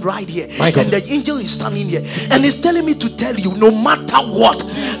was moving right here. And the angel is standing here. And he's telling me to tell you, no matter what,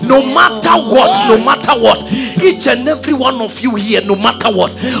 no matter what, no matter what, each and every one of you here, no matter what,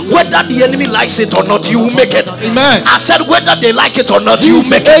 whether the enemy likes it or not, you will make it. Amen. I said whether they like it or not, you will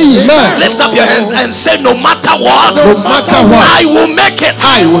make it. Amen. Lift up your hands and say, no matter what, No matter what, I will make it.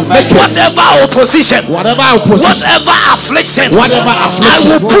 I will make it. Whatever opposition, Whatever opposition, whatever affliction, whatever I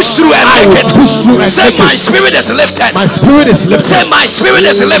affliction, will push through and I make will it. push through and Say, make my it. spirit is lifted. My spirit is lifted. Say, my spirit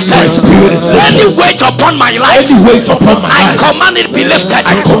is lifted. My spirit is lifted. Any weight upon my life, Any weight upon my I life, command it be lifted.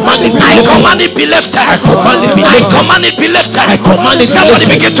 I command it be I lifted. command it be lifted. I command it be I lifted. command it be lifted. I command it be Somebody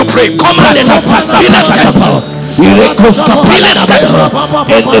lifted. begin to pray. Command it be lifted. Be lifted.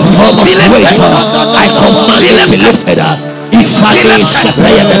 In the form of Be lifted. weight, I command Be it be lifted. lifted. If I Be be lifted.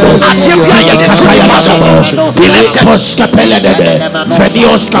 separed, Atiyapia yedi tumi possible. Be lifted.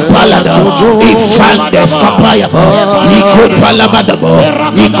 Venios Capalada, Ifandes Capayabo, Nico Palabadabo,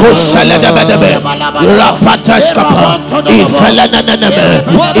 Nico Saladabadabe, Rapatas Capa, Ifalananabe,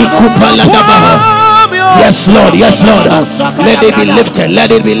 Ikupaladaba. Yes, Lord, yes, Lord. Let it be lifted,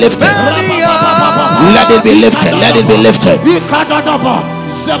 let it be lifted. Let it be lifted, let it be lifted.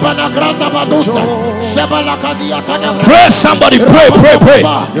 Pray, somebody, pray.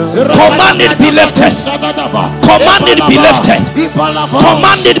 Command it be lifted. Command it be lifted.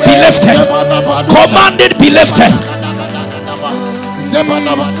 Command it be lifted. Command it be lifted.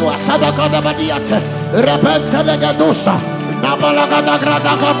 Be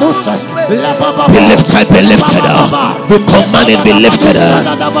lifted, be lifted. We command it, be lifted.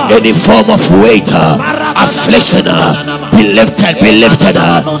 Any form of weight, affliction, be lifted, be lifted.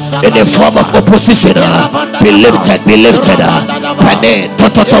 Any form of opposition, be lifted, be lifted.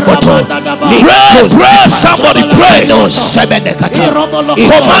 Pray, somebody, pray.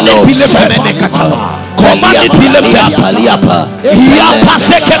 Command it be lifted. Command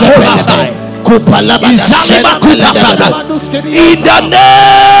it be lifted. In the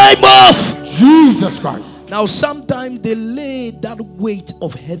name of Jesus Christ. Now sometimes they lay that weight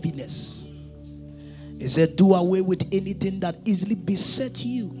of heaviness. He said, do away with anything that easily beset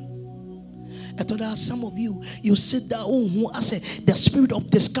you. I thought that some of you sit down, I said the spirit of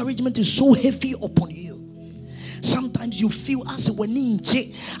discouragement is so heavy upon you. Sometimes you feel it's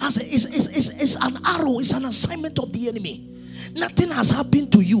an arrow, it's an assignment of the enemy. Nothing has happened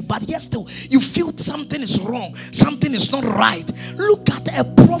to you, but yet still you feel something is wrong, something is not right. Look at a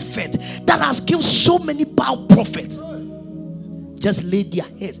prophet that has killed so many Baal prophets. Just lay their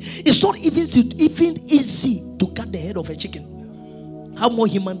heads. It's not even easy to cut the head of a chicken. How more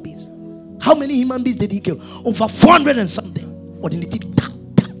human beings? How many human beings did he kill? Over 400 and something. What did he do?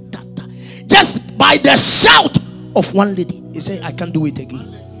 Just by the shout of one lady, he said, I can't do it again.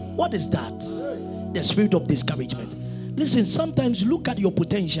 What is that? The spirit of discouragement. Listen, sometimes look at your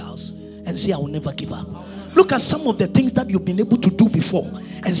potentials and say, I will never give up. Look at some of the things that you've been able to do before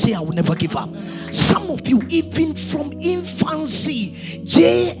and say, I will never give up. Some of you, even from infancy,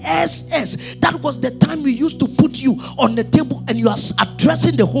 JSS, that was the time we used to put you on the table and you are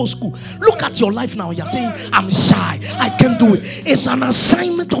addressing the whole school. Look at your life now. You're saying, I'm shy, I can't do it. It's an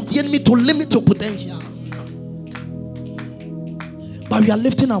assignment of the enemy to limit your potential. But we are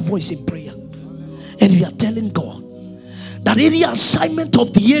lifting our voice in prayer and we are telling God that any assignment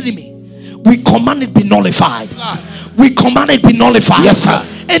of the enemy, we command it be nullified. We command it be nullified. Yes, sir.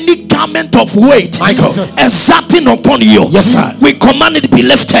 Any garment of weight, Michael, exerting upon you, yes, sir, we command it be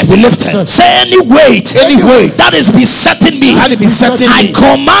lifted. Be lifted. Say any weight that is besetting me, I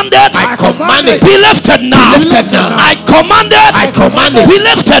command it. Be lifted now. Be lifted now. I command it. Be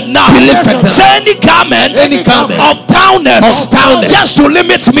lifted now. Be lifted now. Say any garment of downers, just to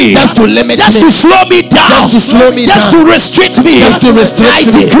limit me, just to slow me down, just to restrict me, I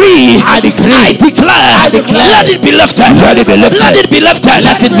decree, I declare, let it be lifted. Let it be lifted. Let it be lifted.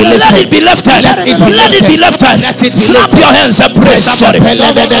 Let it be lifted. Let it be lifted. Slap your hands and pray. Somebody.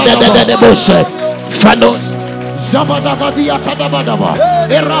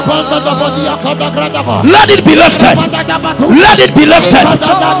 Let it be lifted. Let it be lifted. Let it be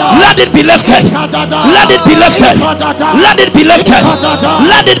lifted. Let it be lifted. Let it be lifted.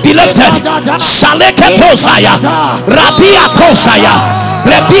 Let it be lifted. Shaleke tosaya. Rabia tosaya.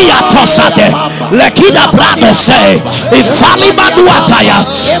 Rabia tosade. Lekida brado say. Ifali manuataya.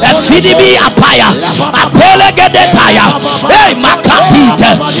 Efidimi apaya. Apelegedetaya. Hey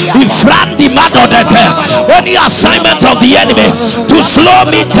makatite. Ifrandi madodete. When you are assignment of the enemy to slow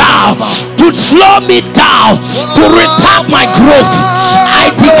me down, to retard my growth,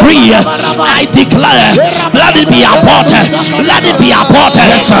 I decree, I declare, let it be aborted, let it be aborted,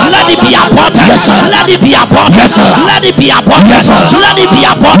 let it be aborted, let it be aborted, let it be aborted, let it be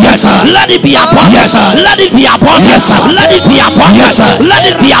aborted, let it be aborted, let it be aborted, let it be aborted, let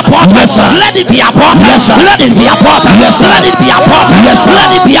it be aborted, let it be aborted, let it be aborted, let it be aborted,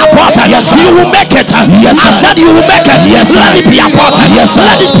 let it be aborted. You will make it. I said you will make it. Yes, let it be aborted. Yes,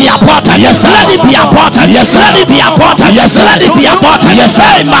 let it be aborted. Yes, let it be aborted. Yes, let it be aborted. Yes, let it be aborted. Yes,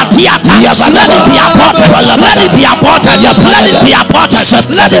 hey Matiata. Let it be aborted. Let it be aborted. Let it be aborted.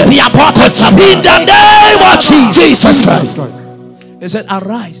 Let it be aborted. In the name of Jesus Christ. He said,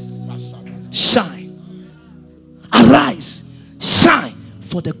 arise, shine. Arise, shine,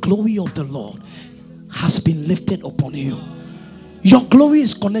 for the glory of the Lord has been lifted upon you. Your glory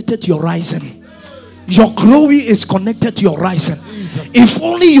is connected to your rising. Your glory is connected to your rising. If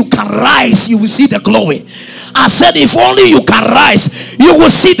only you can rise, you will see the glory. I said, if only you can rise, you will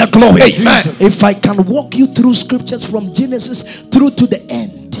see the glory. Amen. If I can walk you through scriptures from Genesis through to the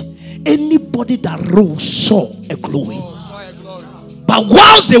end, anybody that rose saw a glory. But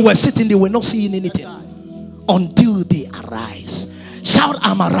whilst they were sitting, they were not seeing anything until they arise. Shout,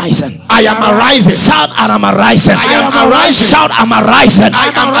 I'm arising. I am arising. Shout, I'm arising. I am arising. Shout, I'm arising.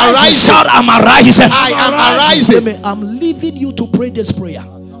 I am arising. Shout, I'm arising. I am arising. I'm leaving you to pray this prayer.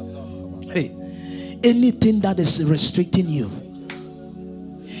 Hey, anything that is restricting you,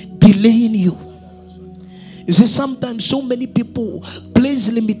 delaying you. You see, sometimes so many people place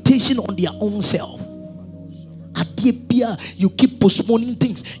limitation on their own self. You keep postponing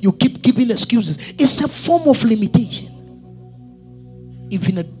things. You keep giving excuses. It's a form of limitation.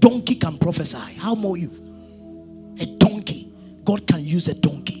 Even a donkey can prophesy. How more you? A donkey. God can use a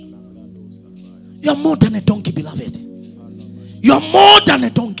donkey. You are more than a donkey, beloved. You are more than a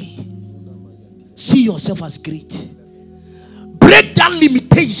donkey. See yourself as great. Break that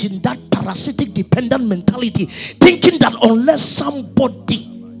limitation, that parasitic dependent mentality, thinking that unless somebody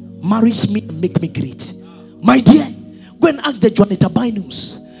marries me and make me great. My dear, go and ask the Juanita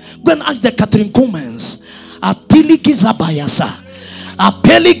Binums. Go and ask the Catherine Comans. Atiliki Zabayasa.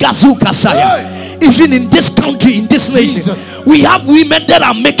 Even in this country, in this nation, we have women that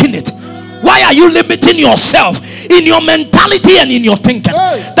are making it. Why are you limiting yourself in your mentality and in your thinking?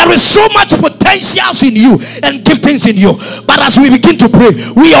 There is so much potential in you and giftings in you. But as we begin to pray,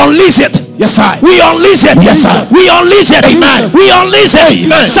 we unleash it. Yes, sir. We unleash it. Yes, sir. We unleash it. Amen. We unleash it.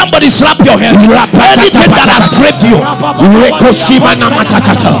 Amen. Somebody slap your hands. Anything that has gripped you.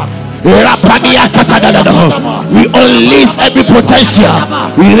 We unleash every potential.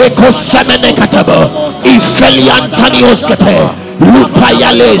 Ifeli Antonios Kepe,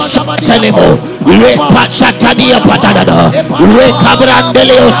 Lupayales Tenemo, We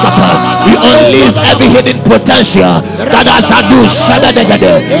unleash every hidden potential that has a do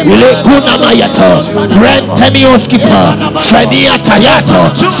shadadegade. Rentenioskeeper, Fenia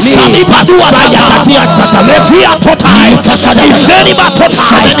Tayato, Sami Pasaya, Levia Totai, Ifenima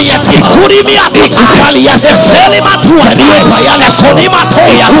Tosania, Ikurimia Totalia, Efelima Tuaya, Sonima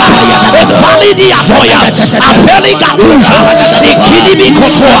Toya, Efalidia Toya, Apeligatusha, Ikidimi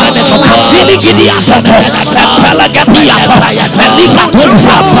Kosoa, Afiligidia Soto, Pelagatia,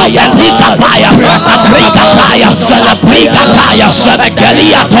 Elikatusha, Elikapaya, Atrikataya, Atrikataya,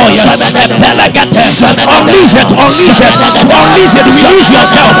 Galia Toya, Pelagate, unleash it, unleash it, unleash it, release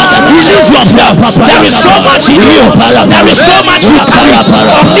yourself, release yourself. There is so much in you, there is so much you carry.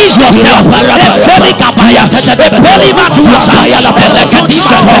 Unleash yourself. Efelikapaya, Epelimatusaya,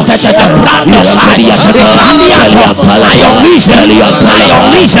 Elegadishato, Randosaya, I unleash it, I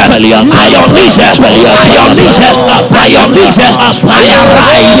unleash it, I unleash it, I unleash it, I unleash it, I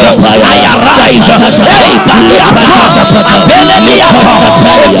arise, I arise. Hey, Galiata, Abeleliato,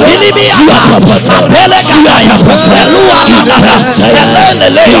 Filimiata, Abelesiaya, Eluana,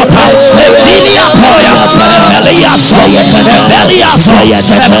 Eleleleota, Efiliatoya, Elias, Elias, Elias,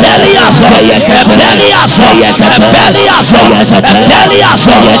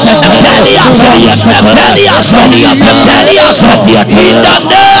 in the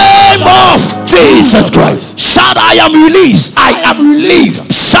name of Jesus Christ. Shout, I am released. I am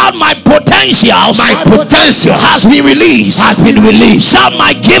released. Shout, my potential has been released. Shout,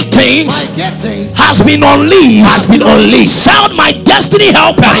 my giftings has been unleashed. Shout, my destiny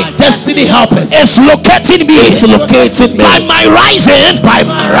helpers is locating me. By my rising,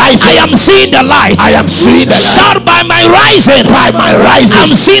 I am seeing the light. Shout, by my rising,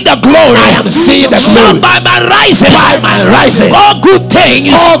 I'm seeing the glory. Shout, by my rising, all good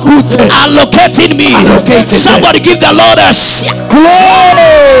things are locating me. Somebody give the Lord a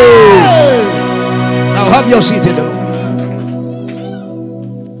glory. Now have your seat in the Lord.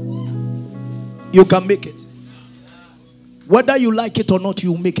 You can make it. Whether you like it or not,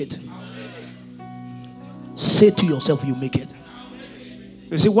 you make it. Say to yourself, you make it.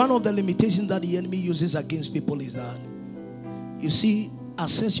 You see, one of the limitations that the enemy uses against people is that, you see,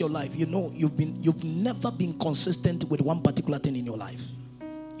 assess your life. You know, you've never been consistent with one particular thing in your life.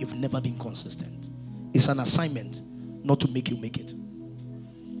 You've never been consistent. It's an assignment not to make you make it.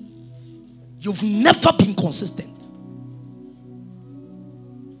 You've never been consistent.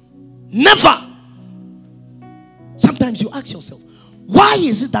 Never. Sometimes you ask yourself, why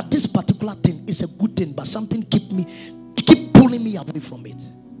is it that this particular thing is a good thing, but something keep pulling me away from it?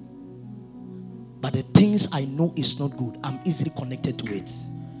 But the things I know is not good, I'm easily connected to it.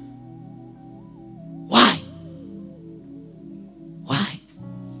 Why? Why?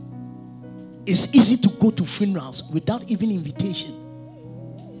 It's easy to go to funerals without even invitation,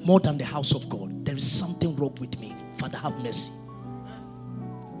 more than the house of God. There is something wrong with me. Father, have mercy.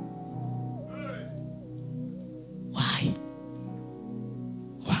 Why?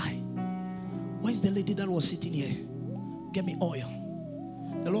 Why? Where's the lady that was sitting here? Get me oil.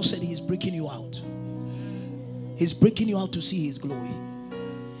 The Lord said He is breaking you out. He's breaking you out to see His glory.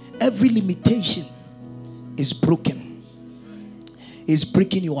 Every limitation is broken. He's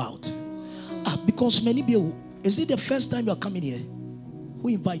breaking you out. Because many people, is it the first time you are coming here? Who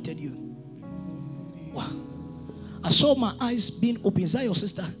invited you? Wow. I saw my eyes being open. Is that your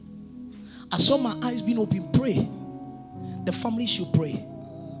sister? I saw my eyes being open. Pray. The family should pray.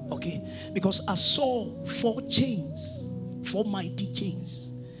 Okay? Because I saw 4 chains. 4 mighty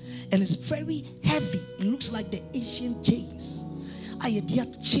chains. And it's very heavy. It looks like the ancient chains. They are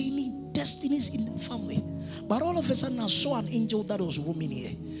chaining destinies in the family. But all of a sudden I saw an angel that was roaming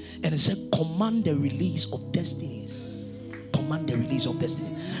here. And it said, command the release of destinies. Command the release of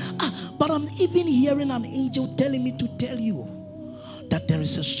destiny. But I'm even hearing an angel telling me to tell you that there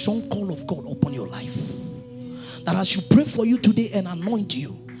is a strong call of God upon your life. That I should pray for you today and anoint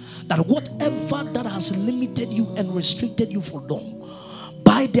you, that whatever that has limited you and restricted you for long,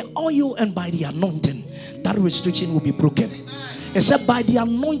 by the oil and by the anointing, that restriction will be broken. It said, by the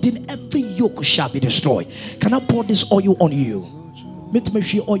anointing, every yoke shall be destroyed. Can I pour this oil on you? Make me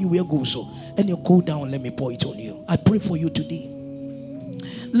sure oil will go so. And you go down, let me pour it on you. I pray for you today.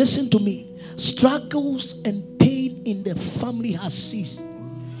 Listen to me. Struggles and pain in the family has ceased.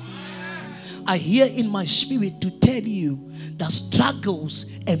 I hear in my spirit to tell you that struggles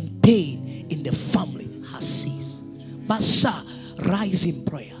and pain in the family has ceased. But sir, rise in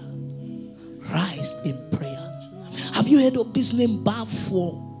prayer. Rise in prayer. Have you heard of this name,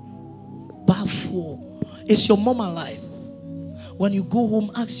 Bafo? Bafo. Is your mom alive? When you go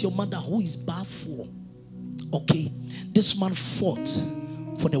home, ask your mother who is bad for. Okay, this man fought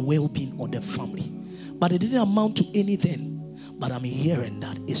for the well-being of the family, but it didn't amount to anything. But I'm hearing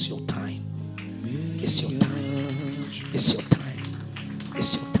that it's your time. It's your time. It's your time.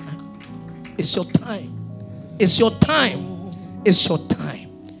 It's your time. It's your time. It's your time. It's your time.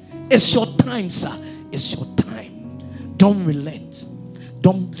 It's your time, sir. It's your time. Don't relent.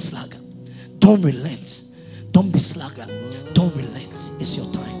 Don't slugger. Don't relent. Don't be slugger. Don't relent. It's your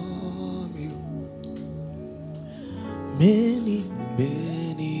time. Many.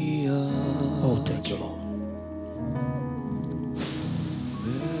 Oh, thank you, Lord.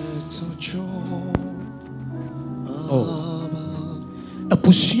 Oh,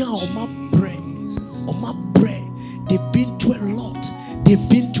 Abusia on my bread. They've been to a lot. They've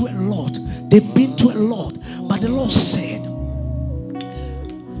been to a lot. They've been to a lot. But the Lord said,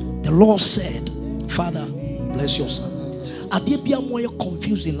 Father, bless your son. I did be more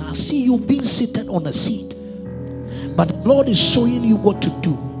confusing. I see you being seated on a seat, but the Lord is showing you what to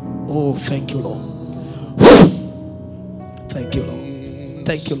do. Oh, thank you, Lord. Thank you, Lord.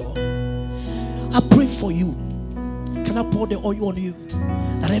 Thank you, Lord. I pray for you. Can I pour the oil on you?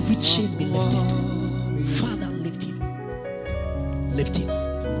 That every chain be lifted. Father, lift him. Lift him.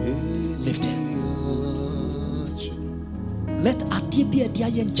 Lift him. Let Adibia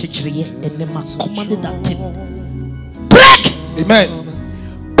Diayan Chichrie and Nema commanded that thing. Break! Amen.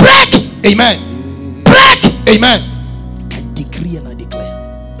 Break! Amen. Break! Amen. I decree and I declare.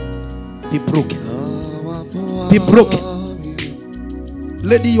 Be broken. Be broken.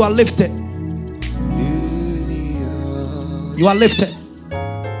 Lady, you are lifted. You are lifted.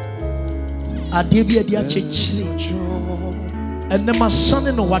 Adibia Dia Chichrie and Nema son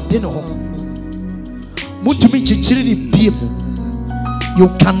in what dinner. You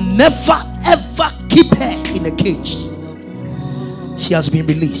can never ever keep her in a cage. She has been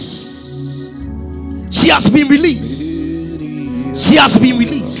released. She has been released. She has been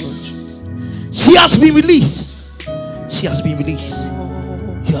released. She has been released. She has been released.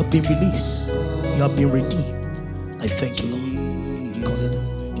 You have been released. You have been redeemed. I thank you, Lord. Because of that.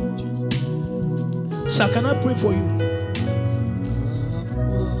 Sir, can I pray for you?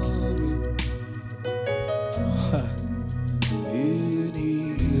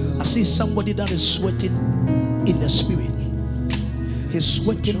 I see somebody that is sweating in the spirit. He's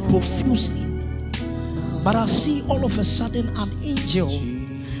sweating profusely. But I see all of a sudden an angel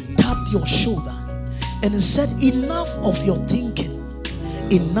tapped your shoulder and said, enough of your thinking,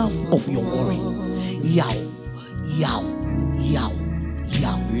 enough of your worry. Yow, yow, yow,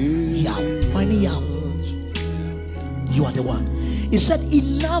 yow, yow. Miney yow. You are the one. He said,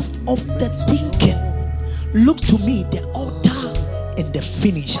 enough of the thinking. Look to me, the altar and the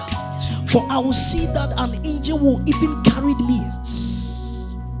finisher. For I will see that an angel will even carry me.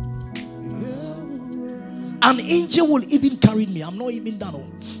 An angel will even carry me. I'm not even done.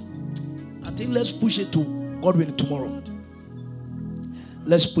 I think let's push it to God willing tomorrow.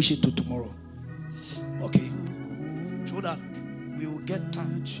 Let's push it to tomorrow. Okay. So that we will get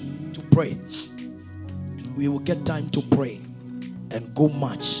time to pray. We will get time to pray and go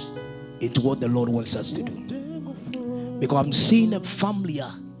much into what the Lord wants us to do. Because I'm seeing a family.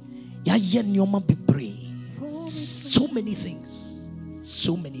 So many things.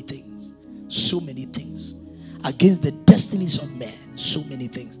 So many things. So many things. Against the destinies of men. So many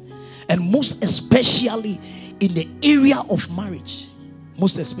things. And most especially in the area of marriage.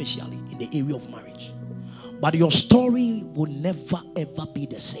 Most especially in the area of marriage. But your story will never ever be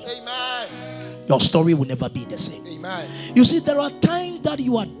the same. Amen. Your story will never be the same. Amen. You see, there are times that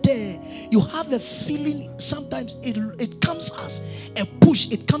you are there, you have a feeling, sometimes it comes as a push,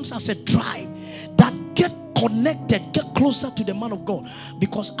 it comes as a drive that get connected, get closer to the man of God.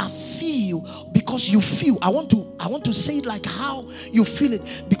 Because you feel, I want to say it like how you feel it.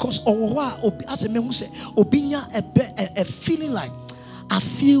 Because as a man who say, obinya a feeling like, I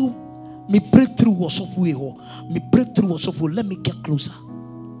feel my breakthrough was of way, my breakthrough was of way, let me get closer.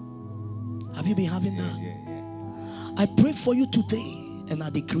 Have you been having that? Yeah. I pray for you today and I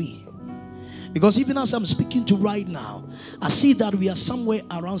decree. Because even as I'm speaking to right now, I see that we are somewhere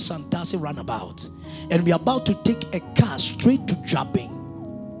around Santasi roundabout. And we are about to take a car straight to Jabbing.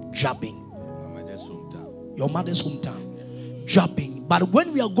 Your mother's hometown. Jabbing. But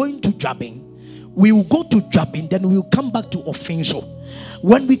when we are going to Jabbing, we will go to Jabbing, then we will come back to Offenso.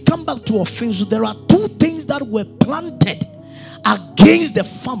 When we come back to Offenso, there are two things that were planted against the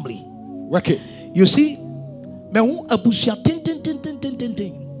family. Okay. You see, my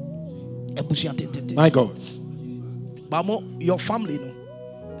God. Bamo, your family, no.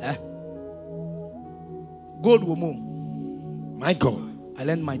 God will move. My God. I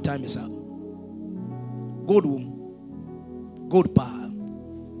learned my time is up. Good womb. Good power.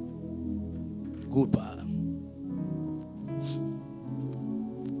 Good power.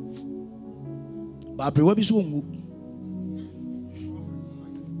 But I be so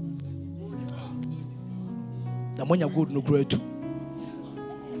the money good no great too.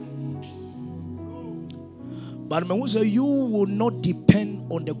 But you will not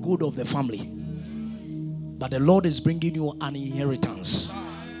depend on the good of the family. But the Lord is bringing you an inheritance.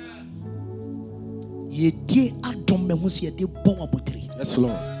 Yes,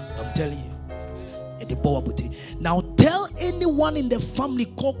 Lord. I'm telling you. Now tell anyone in the family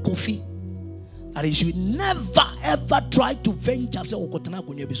called Kofi that he should never ever try to venture.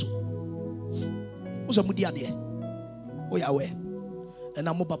 And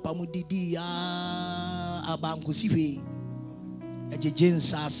I'm papa mudidi abankusiwe. Do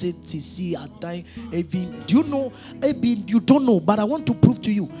you know? You don't know, but I want to prove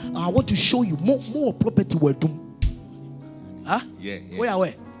to you. I want to show you more property were doomed. Huh? Yeah.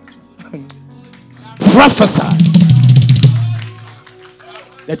 Where? Prophesy.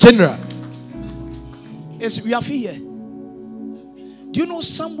 The general. Yes, we are here. Do you know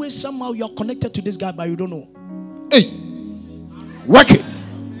some way, somehow you are connected to this guy, but you don't know? Hey, work it.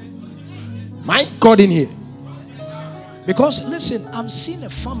 My God in here. Because listen, I'm seeing a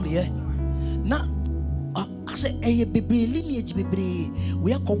family here. Now, I say, hey, baby, lineage, baby.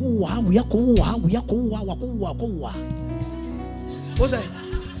 We are what's that?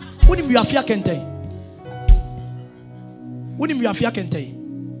 When you are fear kente. When you are fear kente.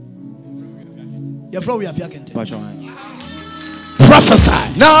 Your flow we are fear kente.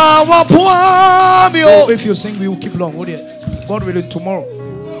 Prophesy. Now, oh, if you sing, we will keep long. God willing, tomorrow.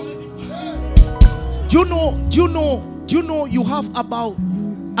 Do you know you have about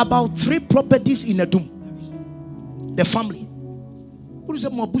 3 properties in a doom? The family. What is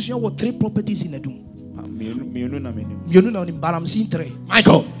that? What 3 properties in a doom? But I'm seeing 3.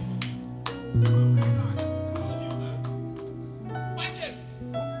 Michael.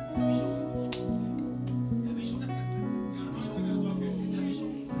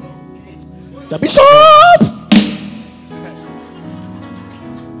 The bishop.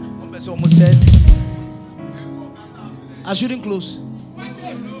 Almost said, I shouldn't close.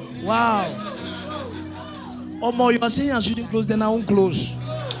 Wow. Oh, more you are saying I shouldn't close, then I won't close.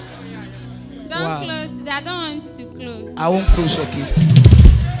 Don't close. I don't want you to close. I won't close, okay.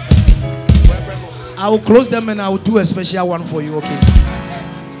 I will close them and I will do a special one for you, okay.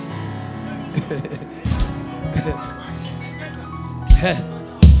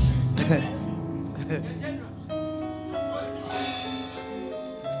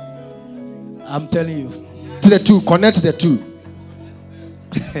 I'm telling you. To the 2, connect the 2.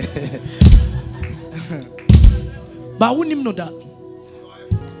 But I wouldn't even know that.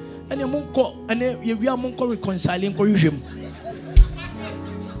 And we are reconciling.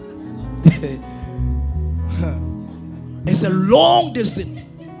 It's a long distance.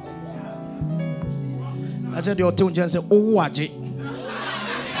 I said your tone just say, oh, waje.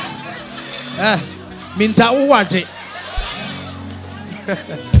 Minta oh, waje.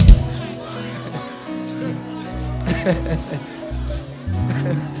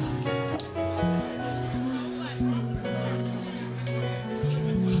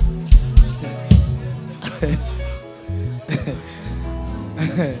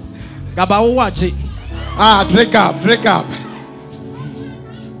 Gaba oh, waje. Break up.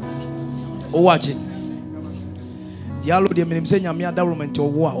 Oh, waje. Dialo de minim se nyame adawrement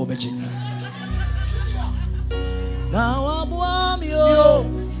owo a obeji. Now abuam yo.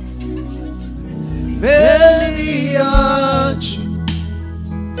 Meliach.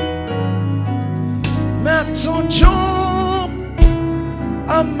 Matonjo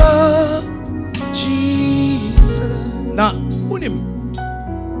ama Jesus. Na unim.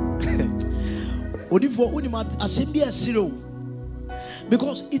 Odifo unim assembly zero.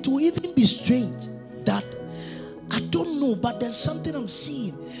 Because it will even be strange that I don't know, but there's something I'm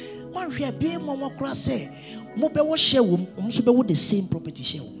seeing. One we are being mama cross say, Mobe share with the same property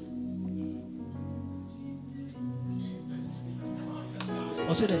share.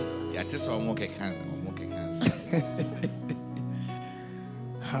 What's it? Yeah, this one more can.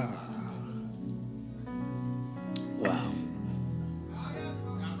 Wow.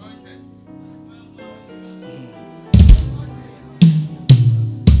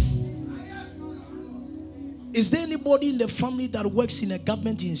 Is there anybody in the family that works in a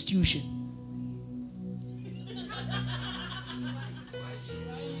government institution?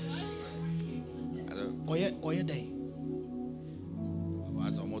 Or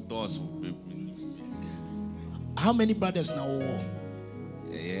How many brothers now?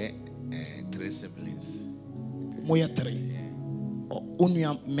 Yeah, 3 siblings. Moya 3.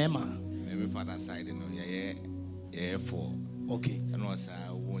 Onya mema. My father side, yeah, 4. Okay. And also,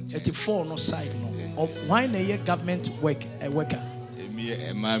 84 no side no. Why na ye government worker? Me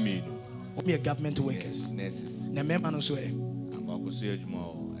and mommy. Me a government workers. Nurses. Na mema no so e. I'm about to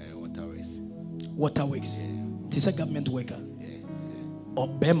waterways. Waterworks. It is a government worker. Or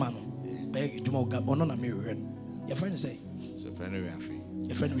Bema no. Be juma ono na me read. Your friend say. So friend we are free.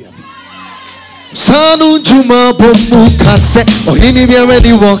 Your friend we are free. Sanu juma bomu kase. Oh, hini we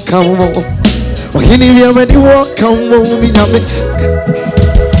already walk on. Oh, hini we already walk on. They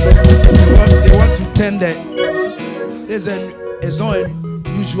want to tend that. It's not a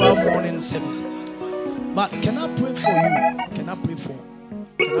usual morning service. But can I pray for you? Can I pray for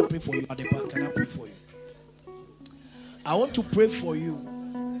you at the back? Can I pray for you? I want to pray for you.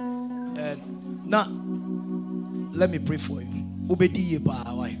 And now, let me pray for you. Obedi yeba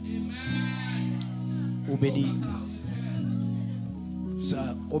wife. Obedi.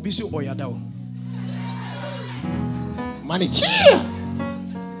 Sir, obisu oyadao. Money cheer.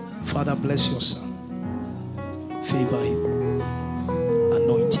 Father, bless your son. Favor him.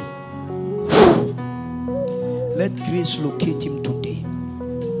 Anoint him. Let grace locate him today.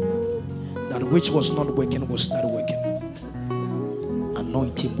 That which was not working will start working.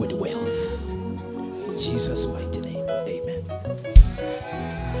 Anoint him with wealth. In Jesus' mighty name. Amen.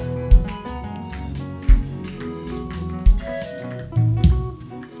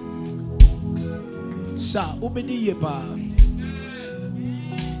 Sir, Obedi Yeba.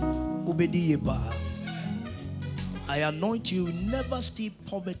 Obedi Yeba. I anoint you, never see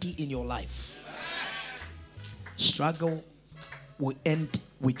poverty in your life. Struggle will end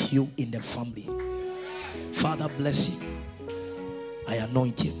with you in the family. Father, bless him. I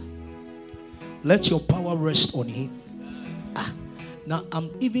anoint him. Let your power rest on him. Now I'm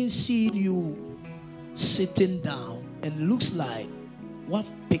even seeing you sitting down and looks like what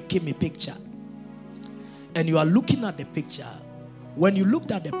became a picture. And you are looking at the picture. When you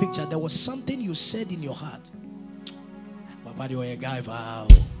looked at the picture, there was something you said in your heart. Papa, you are a guy. Wow.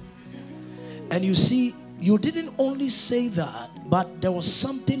 And you see, you didn't only say that, but there was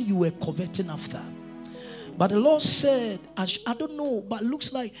something you were coveting after. But the Lord said, I don't know, but it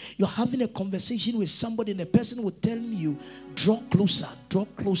looks like you're having a conversation with somebody and the person will tell you, draw closer, draw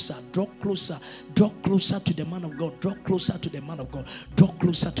closer, draw closer, draw closer to the man of God, draw closer to the man of God, draw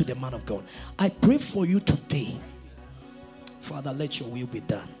closer to the man of God. I pray for you today. Father, let your will be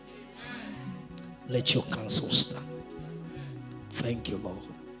done. Let your counsel stand. Thank you, Lord.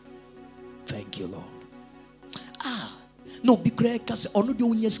 Thank you, Lord. No, be great cause ono de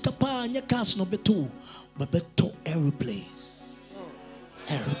unyeskapa anya cars no beto, but beto airplanes.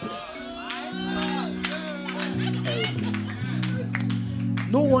 Airplane.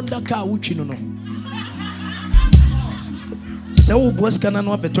 No wonder car uchi no. Say o boss kana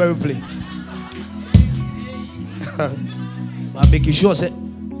no beto airplane. But make sure say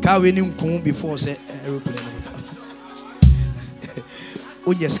car we ni nkun before say airplane.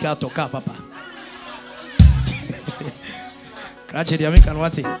 Unyeska to car papa.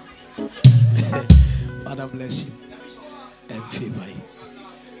 Father, bless him and favor him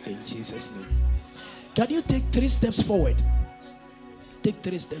in Jesus' name. Can you take 3 steps forward? Take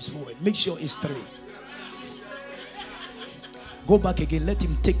 3 steps forward. Make sure it's 3. Go back again. Let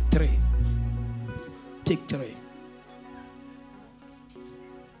him take 3. Take 3.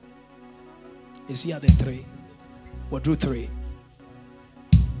 Is he at the 3? We'll do 3.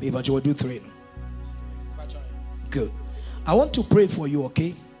 Maybe we'll do 3. Good. I want to pray for you,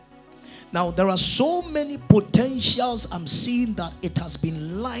 okay? Now, there are so many potentials I'm seeing that it has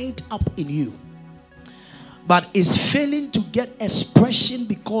been lined up in you. But it's failing to get expression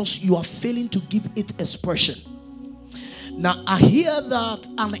because you are failing to give it expression. Now, I hear that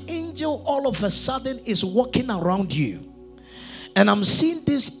an angel all of a sudden is walking around you. And I'm seeing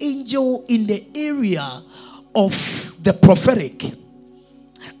this angel in the area of the prophetic.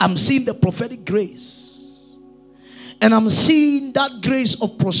 I'm seeing the prophetic grace. And I'm seeing that grace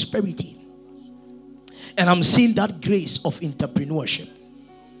of prosperity. And I'm seeing that grace of entrepreneurship.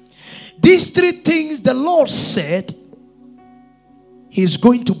 These 3 things the Lord said He's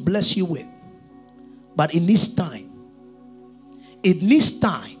going to bless you with. But it needs time. It needs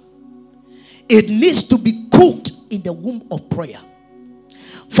time. It needs to be cooked in the womb of prayer.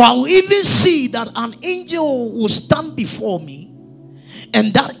 For I will even see that an angel will stand before me.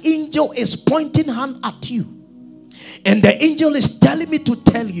 And that angel is pointing hand at you. And the angel is telling me to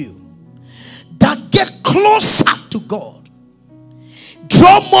tell you that get closer to God.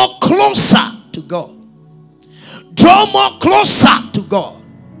 Draw more closer to God. Draw more closer to God.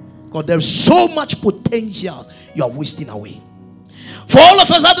 Because there's so much potential you are wasting away. For all of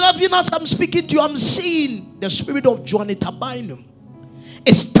us that have, as I'm speaking to you, I'm seeing the spirit of Juanita Bynum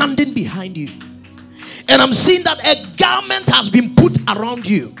is standing behind you. And I'm seeing that a garment has been put around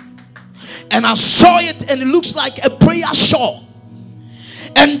you. And I saw it, and it looks like a prayer shawl.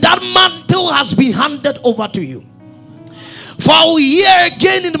 And that mantle has been handed over to you. For I will hear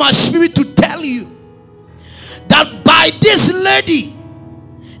again in my spirit to tell you that by this lady,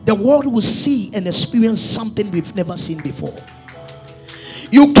 the world will see and experience something we've never seen before.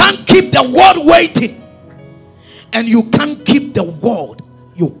 You can't keep the world waiting, and you can't keep the world.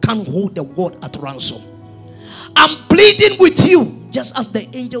 You can't hold the world at ransom. I'm pleading with you, just as the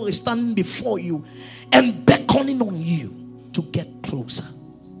angel is standing before you and beckoning on you to get closer.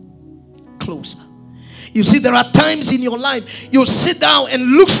 Closer. You see, there are times in your life you sit down and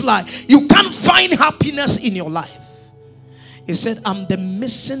looks like you can't find happiness in your life. He said, I'm the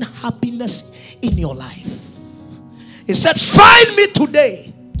missing happiness in your life. He said, find me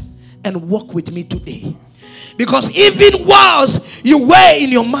today and walk with me today. Because even whilst you were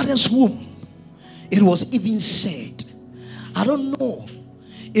in your mother's womb, it was even said, I don't know,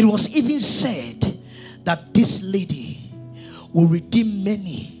 it was even said that this lady will redeem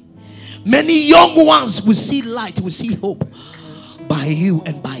many. Many young ones will see light, will see hope by you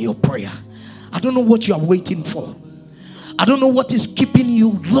and by your prayer. I don't know what you are waiting for. I don't know what is keeping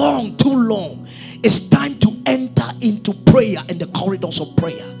you too long. It's time to enter into prayer and the corridors of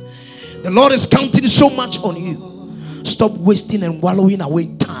prayer. The Lord is counting so much on you. Stop wasting and wallowing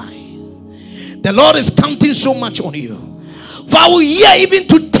away time. The Lord is counting so much on you. For I will hear even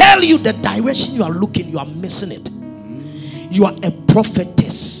to tell you the direction you are looking, you are missing it. You are a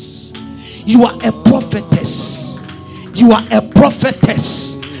prophetess. You are a prophetess. You are a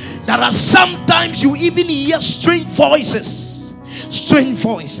prophetess. There are sometimes you even hear strange voices. Strange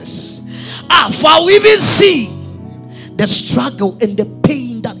voices. For I will even see the struggle and the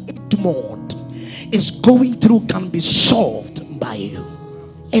pain that Edmond is going through can be solved by you.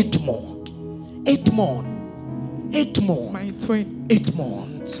 Edmond. My twin.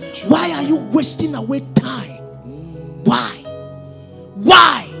 Edmond. Why are you wasting away time? Why?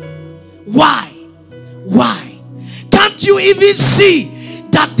 Can't you even see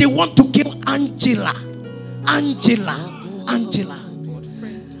that they want to kill Angela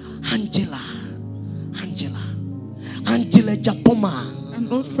Japoma?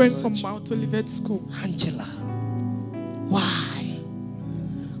 An old friend from Mount Olivet School. Angela. Why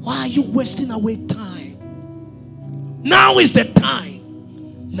are you wasting away time? Now is the time.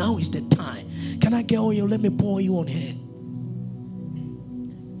 Now is the time. Can I get oil? Let me pour you on here.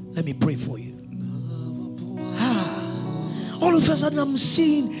 Let me pray for you. All of a sudden I'm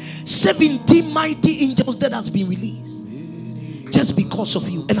seeing 17 mighty angels that has been released just because of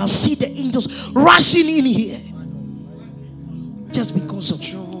you. And I see the angels rushing in here just because of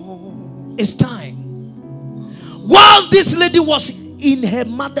you. It's time. Whilst this lady was in her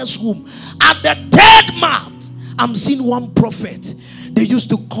mother's womb, at the 3rd month, I'm seeing one prophet. They used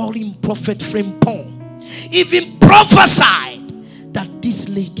to call him Prophet Frimpong. Even prophesied that this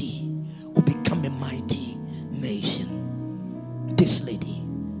lady will become a mighty nation. This lady.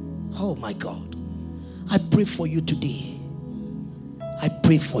 Oh my God. I pray for you today. I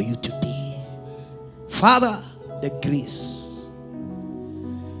pray for you today. Father, the grace.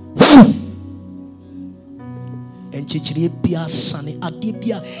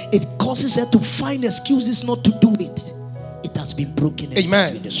 It causes her to find excuses not to do it. It has been broken and it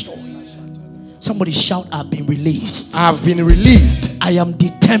has been destroyed. Somebody shout, I've been released. I've been released. I am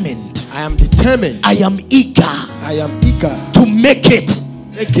determined. I am determined. I am eager. I am eager to make it.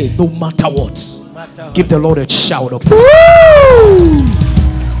 Make it. No matter what. Give the Lord a shout of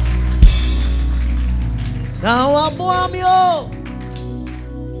now I'm Boamio.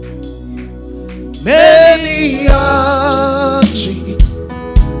 Mediachi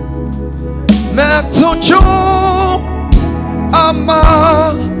Matojo Ama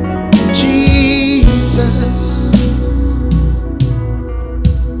Jesus.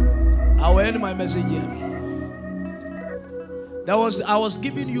 I will end my message here. I was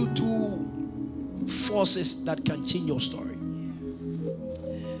giving you 2 forces that can change your story.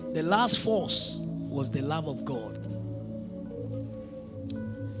 The last force was the love of God.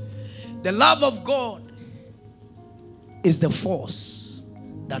 The love of God is the force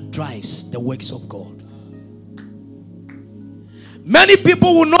that drives the works of God. Many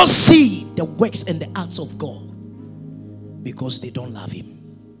people will not see the works and the acts of God because they don't love Him.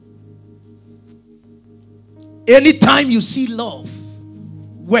 Anytime you see love,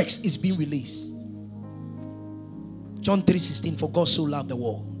 works is being released. John 3:16, for God so loved the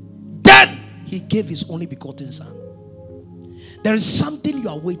world. Then he gave his only begotten son. There is something you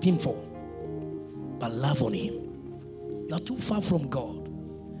are waiting for, but love on him. You are too far from God.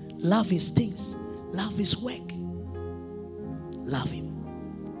 Love his things. Love his work. Love him.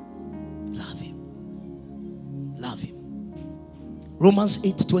 Love him. Love him. Romans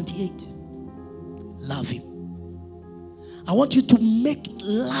 8:28. Love him. I want you to make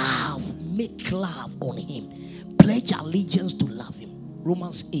love on him. Pledge allegiance to love him.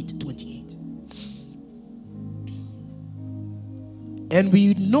 Romans 8:28. And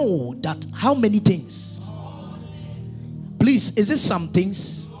we know that how many things? Please, is it some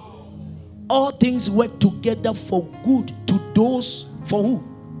things? All things work together for good to those for who?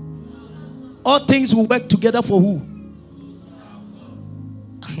 All things will work together for who?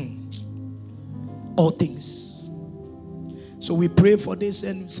 All things. So we pray for this,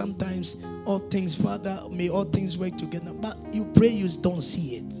 and sometimes all things, Father, may all things work together. But you pray, you don't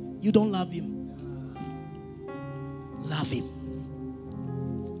see it. You don't love him. Love him.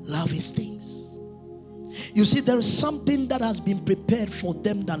 Love his things. You see, there is something that has been prepared for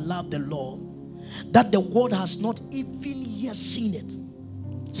them that love the Lord, that the world has not even yet seen it.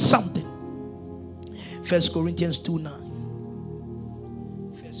 Something. 1 Corinthians 2:9.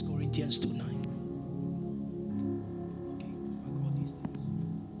 1 Corinthians 2:9.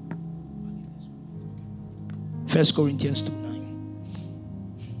 First Corinthians 2:9.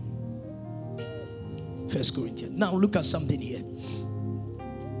 1 Corinthians. Now look at something here.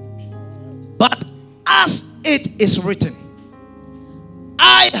 But as it is written,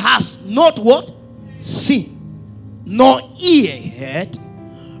 eye has not what? Seen, nor ear heard,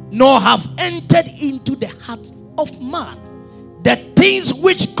 nor have entered into the heart of man the things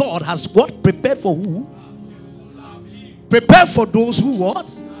which God has what? Prepared for who? Prepared for those who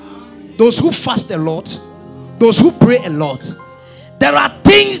what? Those who fast a lot, those who pray a lot. There are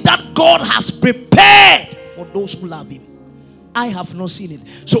things that God has prepared for those who love him. I have not seen it.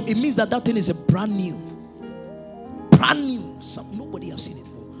 So it means that thing is a brand new. Brand new. Nobody has seen it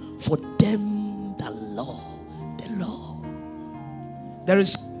before. For them that love the Lord. There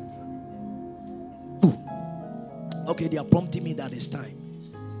is. Okay, they are prompting me that it's time.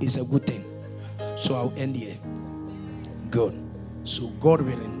 It's a good thing. So I'll end here. Good. So God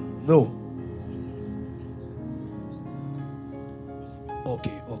willing. No.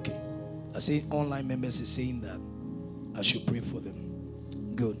 Okay. I see online members is saying that I should pray for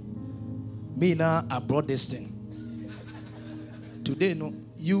them. Good. Me now, I brought this thing. Today, no,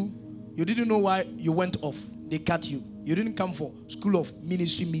 you didn't know why you went off. They cut you. You didn't come for school of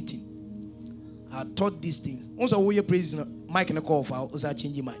ministry meeting. I taught these things. Once I was praising Mike and a call for I was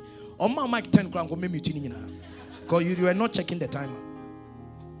changing my. On my mic 10 crown go make me tuning in. Because you were not checking the timer.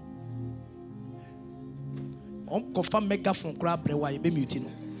 Confirm megaphone crab brewa be muting.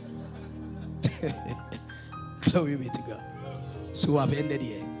 Glory be to God. So I've ended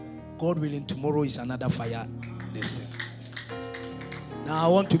here. God willing, tomorrow is another fire. Listen. Now I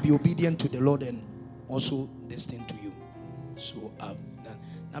want to be obedient to the Lord and also destined to you. So I've done.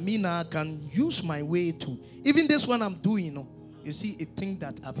 I mean, I can use my way to even this one I'm doing. You see, a thing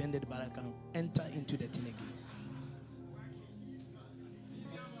that I've ended, but I can enter into the thing again.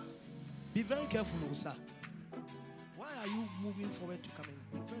 Be very careful, sir. Why are you moving forward to come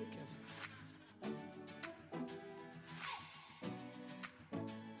in? Be very careful.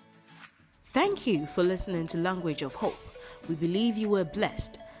 Thank you for listening to Language of Hope. We believe you were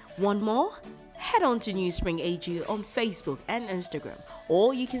blessed. Want more? Head on to New Spring AG on Facebook and Instagram,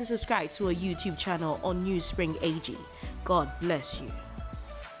 or you can subscribe to our YouTube channel on New Spring AG. God bless you.